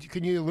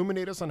 Can you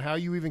illuminate us on how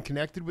you even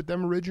connected with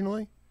them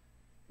originally?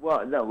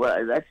 Well, no.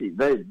 Well, actually,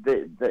 they're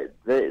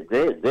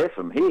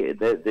from here.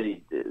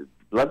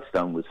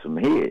 Bloodstone was from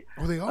here.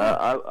 Oh, they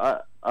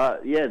are.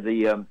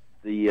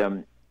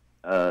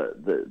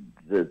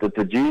 The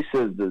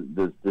producer,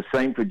 the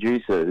same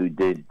producer who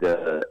did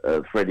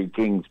Freddie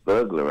King's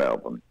Burglar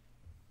album,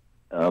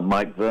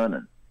 Mike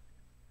Vernon,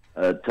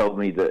 told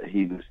me that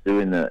he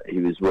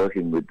was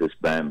working with this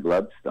band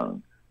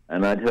Bloodstone,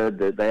 and I'd heard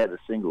that they had a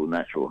single,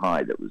 Natural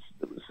High, that was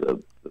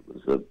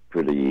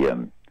pretty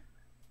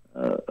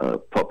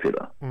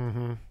popular.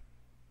 Mm-hmm.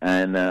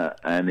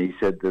 And he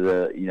said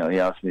that he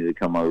asked me to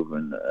come over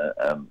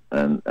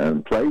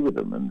and play with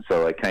them, and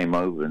so I came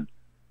over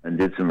and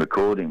did some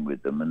recording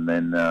with them, and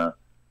then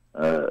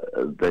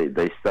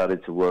they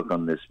started to work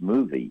on this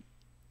movie,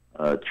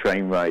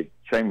 Train Ride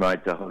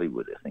to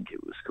Hollywood, I think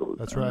it was called.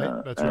 That's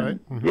right. That's right.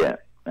 Mm-hmm. Yeah,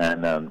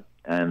 and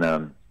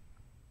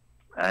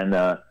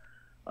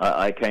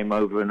I came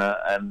over and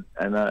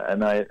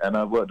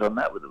I worked on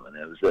that with them, and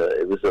it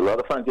was a lot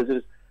of fun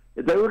because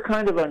they were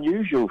kind of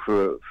unusual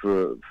for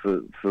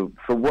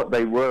what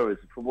they were,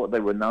 for what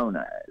they were known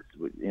as,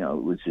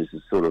 which is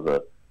a sort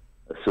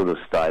of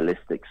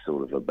stylistic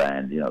sort of a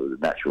band. The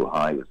Natural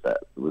High was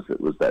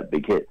that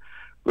big hit,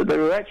 but they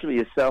were actually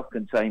a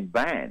self-contained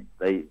band.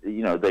 They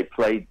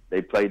played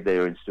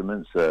their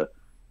instruments,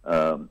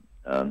 and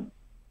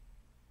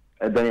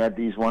they had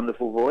these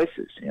wonderful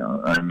voices,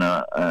 and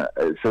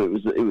so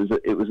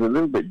it was a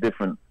little bit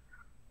different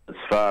as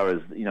far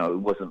as it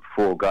wasn't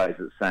four guys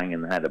that sang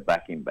and had a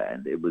backing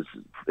band. It was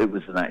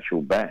an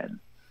actual band,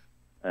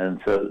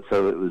 and so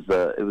it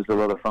was a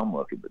lot of fun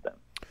working with them.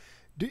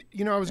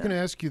 I was going to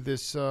ask you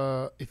this,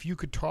 if you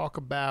could talk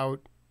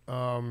about,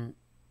 I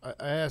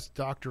asked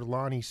Dr.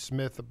 Lonnie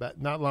Smith about,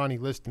 not Lonnie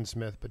Liston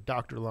Smith, but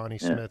Dr. Lonnie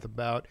Smith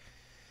about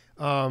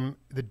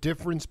the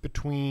difference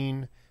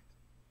between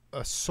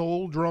a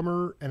soul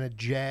drummer and a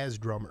jazz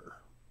drummer.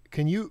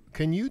 Can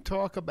you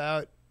talk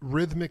about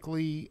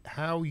rhythmically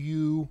how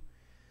you,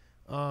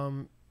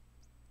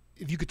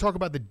 if you could talk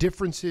about the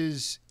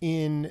differences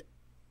in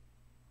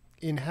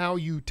how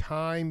you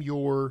time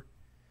your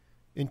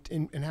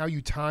and how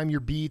you time your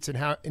beats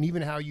and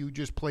even how you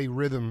just play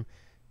rhythm,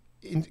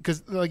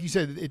 because like you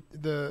said,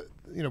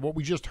 what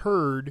we just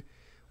heard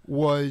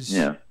was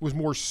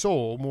more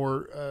soul,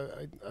 more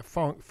a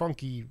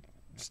funky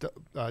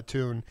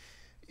tune.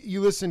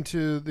 You listen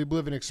to the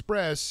Oblivion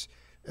Express,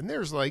 and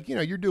there's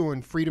you're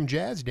doing freedom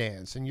jazz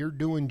dance, and you're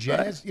doing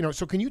jazz. Right.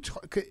 So can you?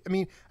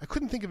 I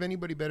couldn't think of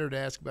anybody better to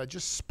ask about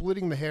just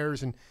splitting the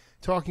hairs and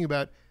talking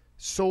about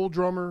soul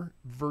drummer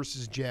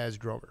versus jazz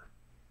drummer.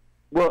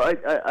 Well,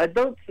 I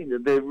don't think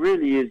that there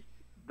really is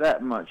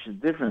that much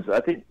difference.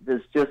 I think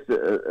there's just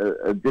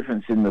a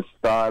difference in the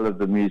style of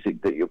the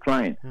music that you're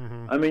playing.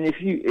 Mm-hmm. I mean, if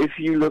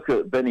you look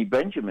at Benny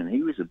Benjamin,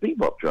 he was a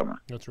bebop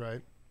drummer. That's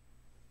right.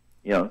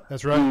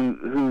 That's right.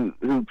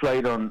 Who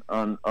played on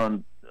I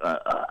don't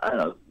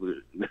know,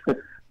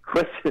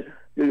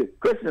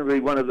 questionably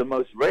one of the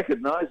most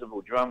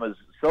recognizable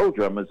soul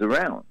drummers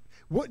around.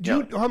 What do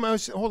you?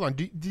 Hold on.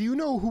 Do you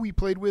know who he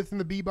played with in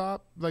the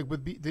bebop? Like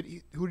with did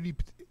he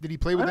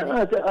play with?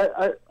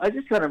 I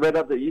just kind of read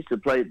up that he used to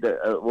play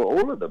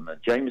all of them.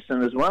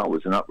 Jameson as well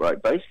was an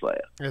upright bass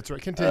player. That's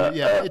right.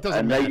 Continue. It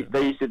doesn't matter.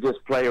 They used to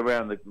just play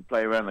around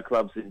the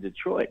clubs in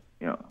Detroit.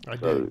 I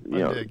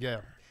dig.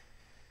 Yeah.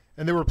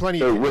 And there were plenty.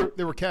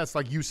 There were cats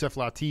like Yusef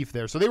Lateef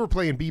there, so they were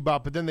playing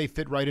bebop, but then they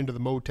fit right into the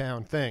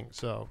Motown thing.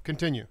 So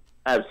continue.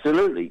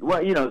 Absolutely.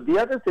 Well, the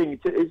other thing is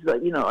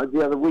that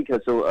the other week I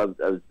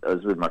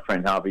was with my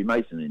friend Harvey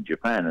Mason in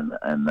Japan,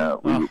 and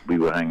we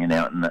were hanging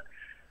out, and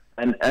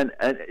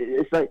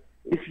it's like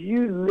if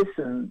you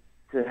listen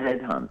to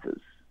Headhunters,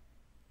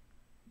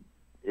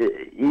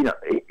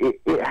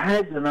 it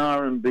has an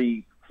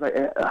R&B.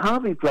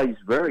 Harvey plays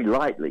very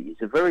lightly.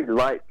 He's a very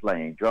light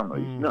playing drummer.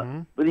 He's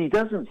not, but he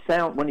doesn't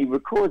sound when he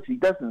records. He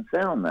doesn't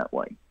sound that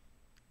way.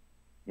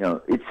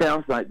 It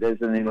sounds like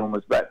there's an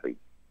enormous backbeat.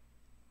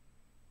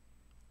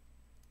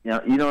 You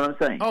know what I'm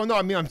saying? Oh no,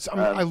 I mean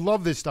I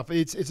love this stuff.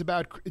 It's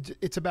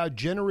about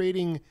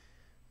generating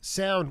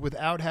sound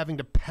without having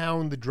to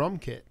pound the drum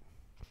kit.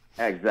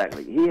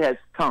 Exactly. He has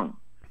tongue,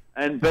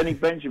 and Benny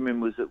Benjamin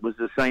was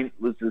the same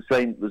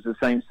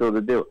sort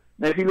of deal.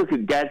 Now, if you look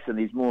at Gadsden,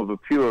 he's more of a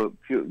pure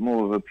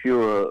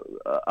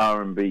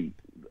R&B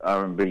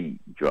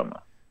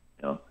drummer.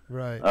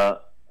 Right.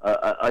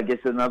 I guess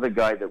another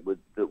guy that would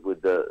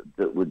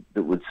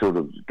sort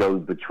of go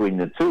between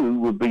the two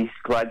would be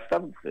Clyde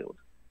Stubblefield.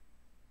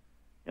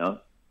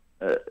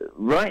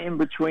 Right in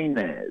between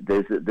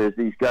there's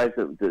these guys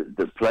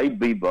that played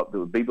bebop, that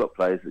were bebop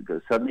players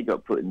that suddenly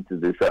got put into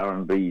this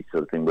R&B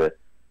sort of thing where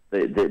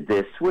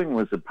their swing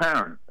was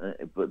apparent,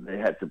 but they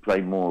had to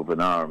play more of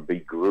an R&B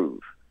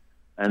groove,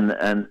 and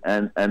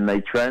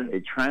it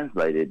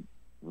translated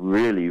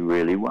really,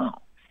 really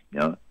well,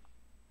 And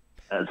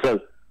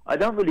so I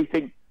don't really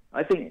think.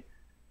 I think,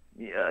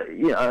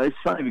 it's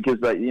funny because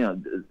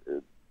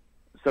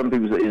some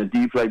people say, do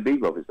you play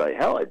bebop? It's like,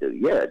 hell, I do.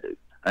 Yeah, I do.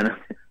 And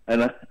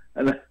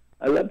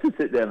I love to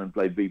sit down and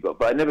play bebop,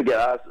 but I never get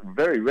asked.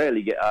 Very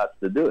rarely get asked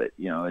to do it.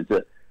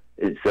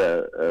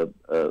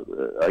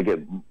 I get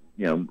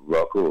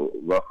rock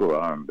or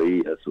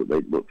R&B. That's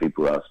what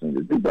people ask me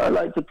to do. But I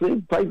like to play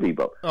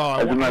bebop. Oh,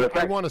 as a matter of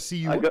fact, I want to see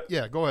you.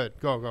 Go ahead.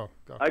 Go.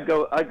 I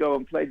go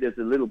and play. There's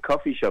a little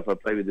coffee shop. I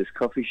play with this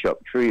coffee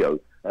shop trio.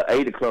 At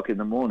 8:00 in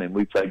the morning,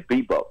 we play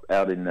bebop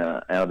out in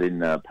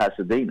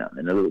Pasadena,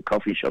 in a little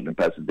coffee shop in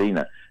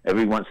Pasadena.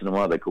 Every once in a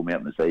while, they call me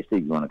up and say,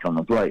 "Steve, you want to come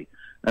and play?"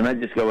 And I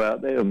just go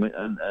out there and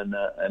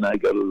I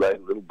got a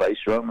little bass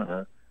drum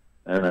and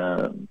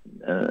a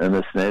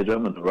snare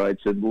drum and a ride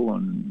cymbal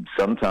and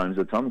sometimes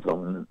a tom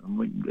tom and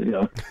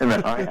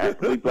a hi hat.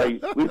 We play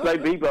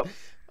bebop.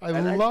 I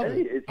love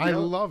it. I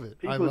love it.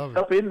 People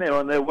stop in there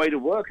on their way to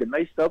work and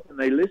they stop and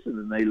they listen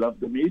and they love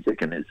the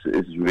music and it's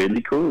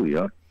really cool,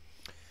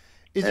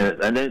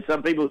 And then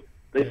some people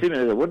they see me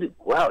and they say,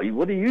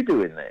 what are you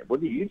doing there?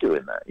 What are you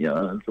doing that?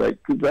 It's like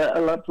I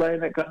love playing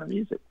that kind of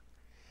music.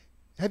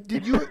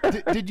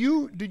 Did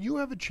you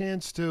have a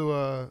chance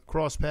to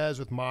cross paths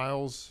with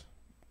Miles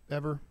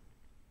ever?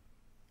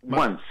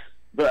 Once,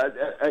 but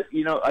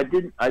I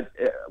didn't.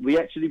 We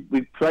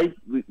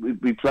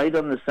played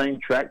on the same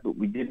track, but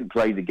we didn't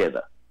play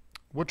together.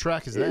 What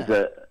track is that?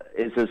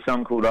 It's a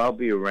song called "I'll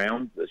Be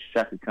Around," a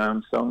Shaka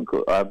Khan song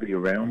called "I'll Be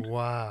Around."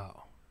 Wow.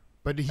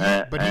 But he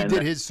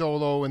did his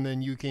solo, and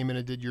then you came in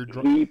and did your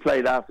drum. He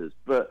played after us,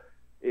 but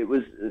there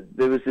was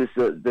this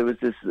at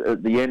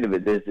the end of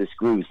it. There's this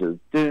groove. So,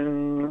 Dad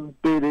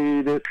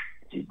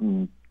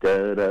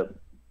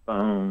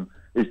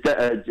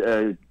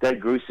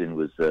Grusin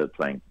was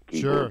playing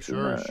keyboards.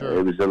 Sure.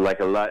 It was a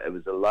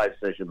live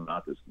session with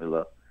Marcus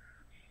Miller,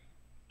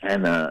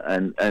 and at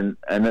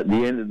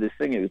the end of this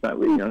thing, it was like,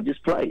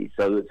 just play.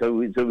 So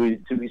we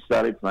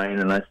started playing,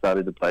 and I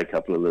started to play a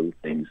couple of little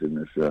things in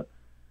this.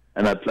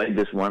 And I played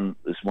this one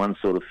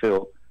sort of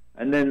fill,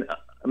 and then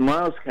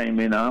Miles came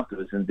in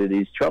afterwards and did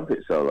his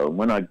trumpet solo. And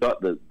when I got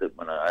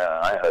when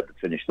I heard the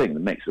finished thing, the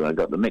mix, when I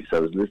got the mix, I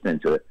was listening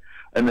to it,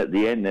 and at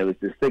the end there was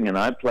this thing, and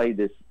I played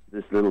this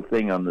little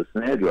thing on the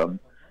snare drum,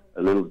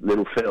 a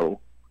little fill,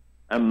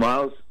 and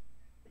Miles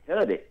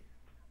heard it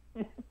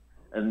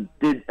and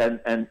did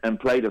and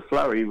played a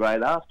flurry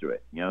right after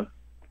it,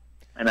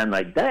 and I'm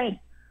like, dang.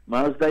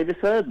 Miles Davis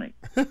heard me.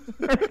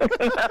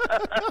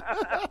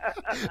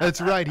 That's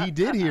right. He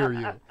did hear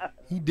you.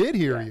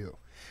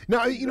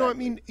 Now,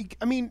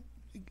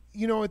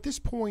 at this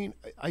point,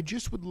 I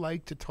just would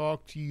like to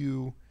talk to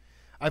you.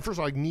 First of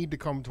all, I need to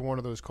come to one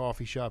of those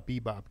coffee shop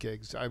bebop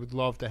gigs. I would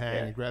love to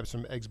hang and grab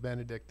some Eggs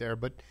Benedict there.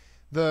 But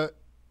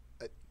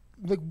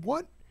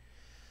what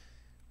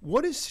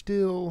is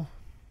still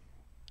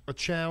a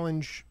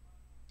challenge?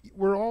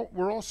 We're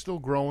all still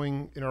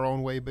growing in our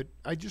own way, but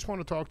I just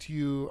want to talk to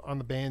you on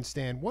the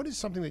bandstand. What is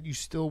something that you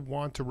still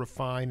want to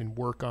refine and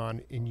work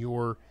on in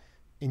your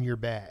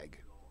bag?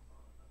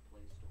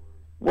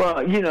 Well,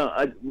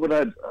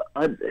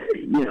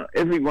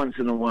 every once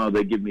in a while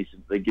they give me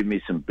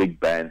some big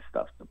band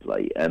stuff to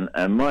play, and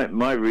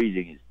my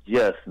reading is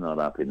just not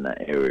up in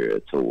that area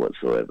at all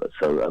whatsoever.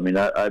 So I mean,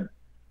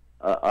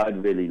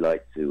 I'd really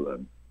like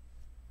to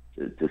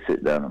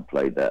sit down and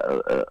play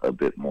that a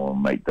bit more,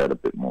 and make that a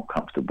bit more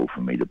comfortable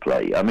for me to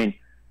play. I mean,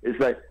 it's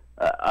like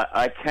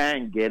I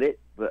can get it,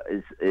 but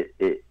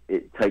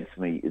it takes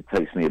me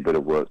a bit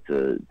of work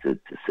to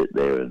sit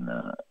there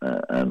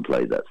and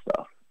play that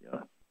stuff. You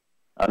know,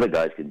 other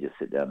guys can just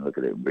sit down and look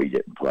at it and read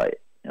it and play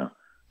it. You know,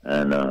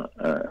 and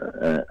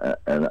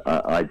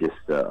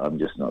I'm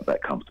just not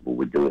that comfortable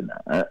with doing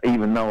that.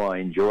 Even though I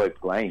enjoy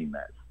playing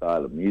that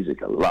style of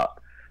music a lot.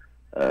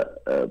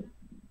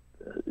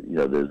 You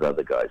know, there's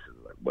other guys who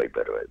are like way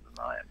better at it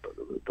than I am,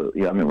 but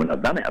yeah, I mean, when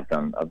I've done it,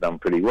 I've done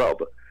pretty well.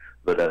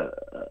 But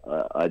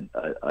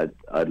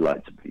I'd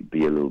like to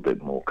be a little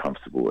bit more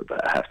comfortable with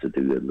that. I have to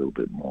do it a little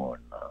bit more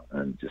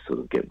and just sort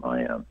of get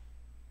my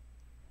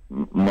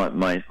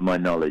my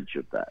knowledge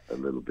of that a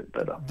little bit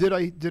better. Did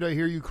I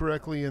hear you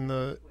correctly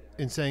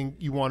in saying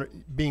you want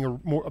being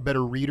a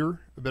better reader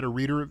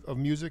of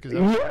music? Is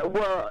that yeah,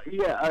 well,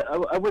 yeah,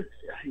 I would,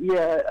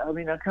 yeah. I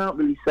mean, I can't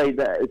really say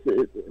that.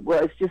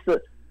 It's just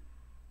that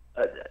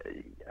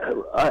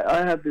I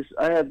have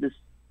this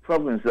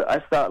problem is that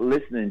I start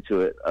listening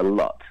to it a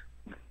lot,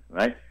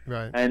 right?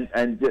 Right. And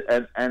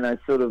I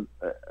sort of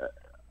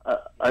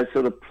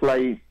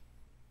play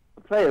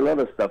a lot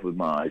of stuff with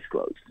my eyes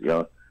closed, you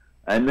know.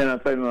 And then I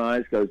play with my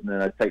eyes closed, and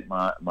then I take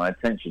my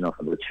attention off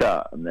of the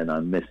chart, and then I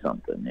miss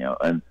something, you know.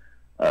 And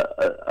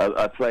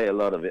I play a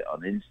lot of it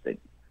on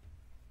instinct.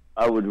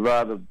 I would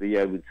rather be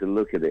able to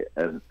look at it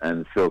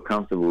and feel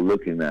comfortable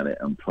looking at it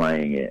and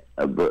playing it.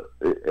 But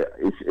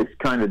it's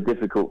kind of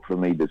difficult for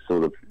me to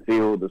sort of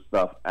feel the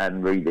stuff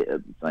and read it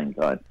at the same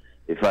time.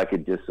 If I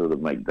could just sort of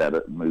make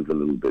that move a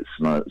little bit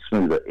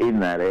smoother in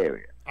that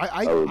area.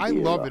 I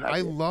love it.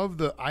 I love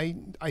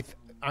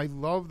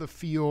the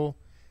feel,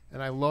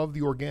 and I love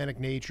the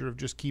organic nature of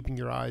just keeping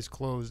your eyes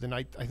closed. And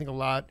I think a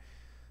lot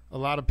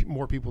of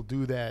more people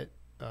do that.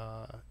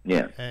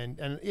 Yeah,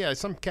 and yeah,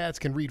 some cats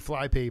can read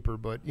flypaper,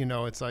 but you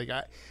know, it's like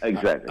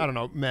exactly. I don't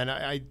know, man.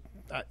 I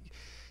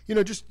you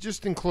know,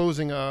 just in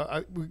closing,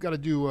 we've got to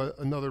do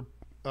another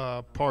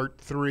part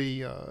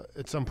 3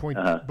 at some point.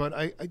 But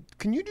I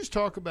can you just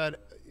talk about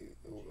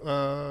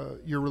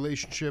your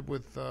relationship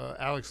with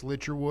Alex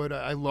Litcherwood?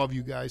 I love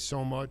you guys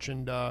so much,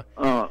 and I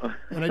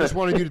just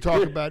wanted you to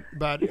talk about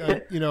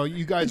you know,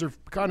 you guys are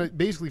kind of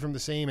basically from the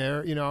same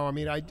era. You know, I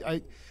mean,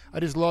 I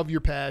just love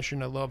your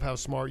passion. I love how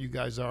smart you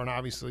guys are, and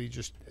obviously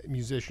just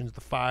musicians, the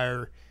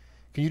fire.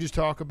 Can you just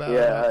talk about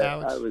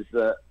Alex?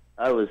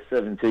 I was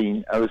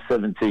 17. I was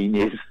 17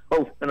 years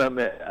old when I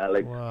met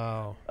Alex.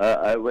 Wow.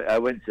 I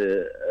went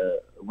to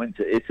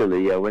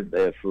Italy. I went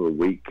there for a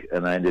week,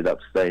 and I ended up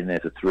staying there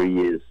for 3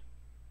 years.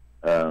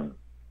 And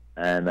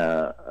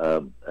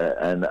I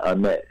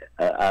met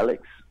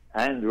Alex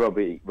and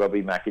Robbie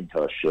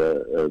McIntosh,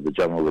 the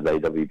drummer with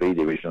AWB,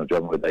 the original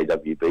drummer with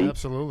AWB.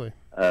 Absolutely.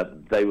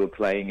 They were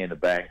playing in a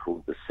band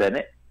called The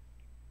Senate,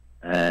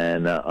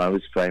 and I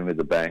was playing with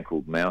a band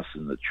called Mouse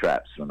and the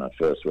Traps when I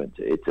first went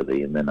to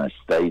Italy, and then I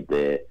stayed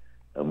there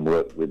and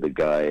worked with a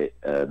guy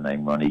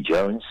named Ronnie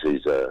Jones,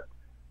 who's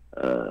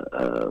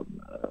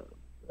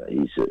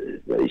he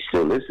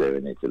still lives there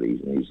in Italy.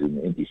 He's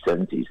in his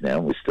 70s now,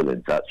 and we're still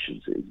in touch.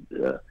 He's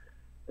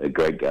a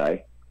great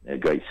guy, a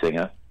great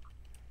singer,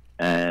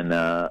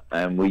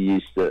 and we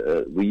used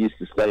to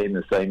stay in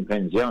the same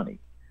pensione.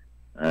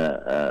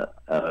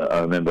 I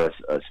remember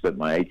I spent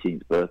my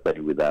 18th birthday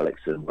with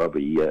Alex and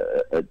Robbie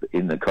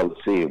in the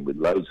Coliseum with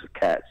loads of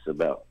cats,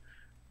 about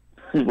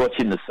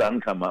watching the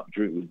sun come up,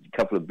 drink with a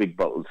couple of big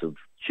bottles of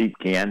cheap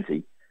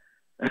Chianti,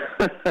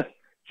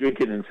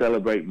 drinking and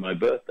celebrating my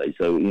birthday.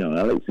 So, you know,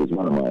 Alex is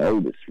one of my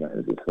oldest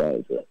friends as far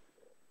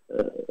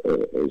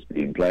as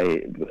being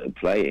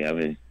playing. I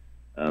mean,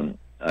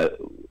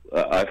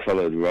 I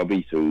followed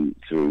Robbie through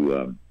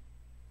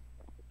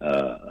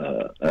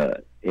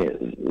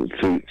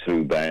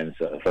bands.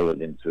 I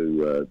followed him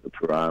through the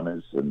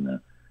Piranhas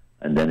and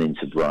then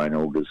into Brian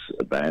Auger's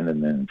band,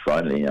 and then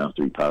finally,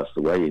 after he passed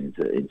away,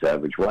 into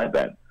Average White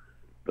Band.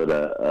 But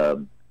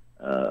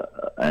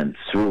and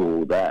through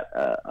all that,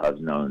 I've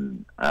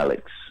known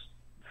Alex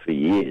for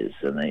years,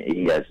 and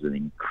he has an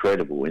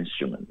incredible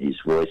instrument. His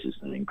voice is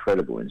an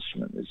incredible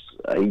instrument. It's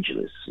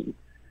ageless. He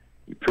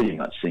pretty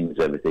much sings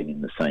everything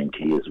in the same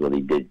key as what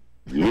he did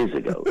years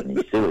ago, and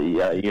he still, you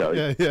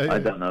know,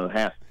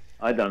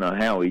 I don't know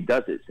how he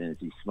does it, since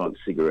he smokes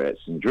cigarettes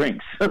and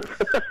drinks.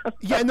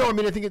 Yeah, no, I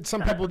mean, I think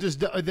some people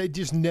it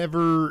just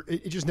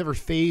never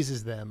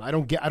phases them. I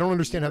don't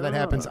understand how that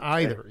happens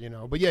either, you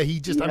know. But yeah, he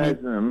has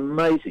an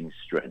amazing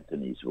strength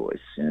in his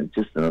voice, you know,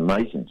 just an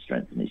amazing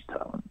strength in his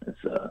talent.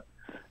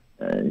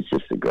 He's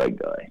just a great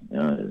guy, you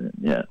know.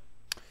 Yeah.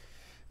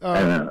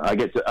 And I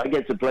still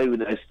get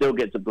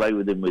to play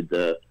with him with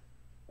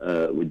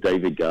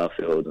David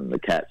Garfield and the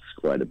Cats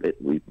quite a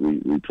bit. We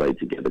play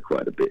together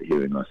quite a bit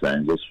here in Los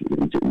Angeles.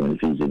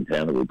 If he's in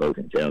town or we're both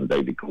in town,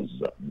 David calls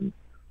us up and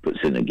puts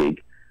in a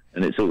gig,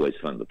 and it's always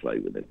fun to play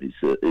with him.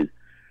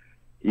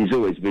 He's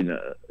always been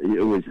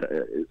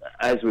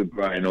as with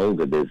Brian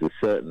Auger, there's a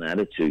certain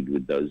attitude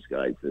with those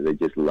guys that they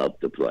just love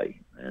to play,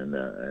 and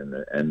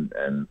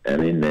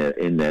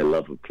in their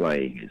love of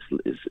playing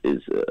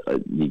is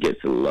you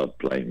get to love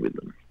playing with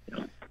them. You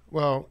know?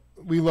 Well,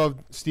 we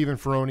love Stephen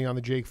Ferrone on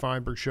the Jake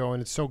Feinberg Show,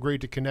 and it's so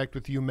great to connect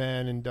with you,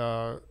 man. And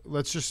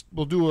we'll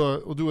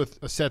do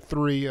a set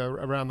 3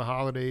 around the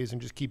holidays,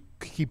 and just keep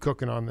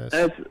cooking on this.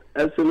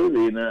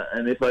 Absolutely,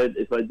 and if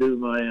I do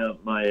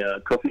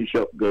my coffee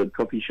shop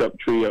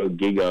trio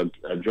gig, I'll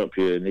drop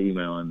you an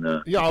email and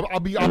I'll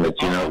let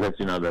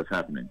you know that's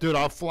happening. Dude,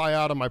 I'll fly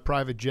out on my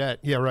private jet.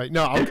 Yeah, right.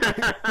 No,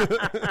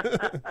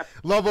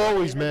 love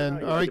always,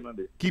 man. All right,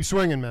 keep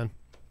swinging, man.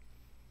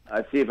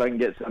 I see if I can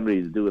get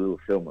somebody to do a little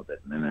film of it,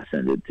 and then I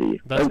send it to you.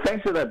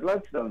 Thanks for that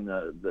Bloodstone.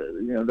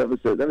 That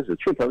was a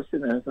trip. I was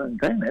sitting there saying,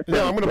 "Dang, that's."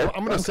 Yeah, I'm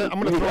gonna throw.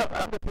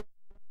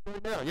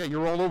 Yeah,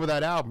 you're all over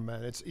that album,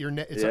 man. It's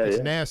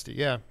nasty.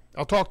 Yeah,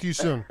 I'll talk to you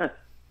soon. All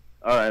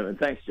right, man.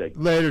 Thanks, Jake.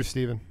 Later,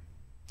 Stephen.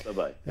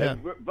 Bye-bye. Yeah.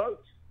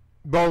 Vote.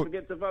 Don't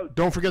forget to vote.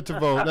 Don't forget to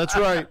vote. That's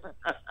right.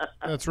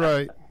 That's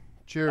right.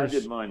 Cheers. I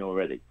did mine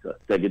already, so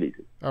take it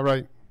easy. All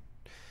right.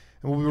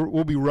 And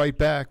we'll be right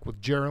back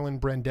with Geraldine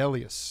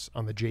Brandelius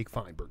on the Jake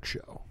Feinberg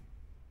Show.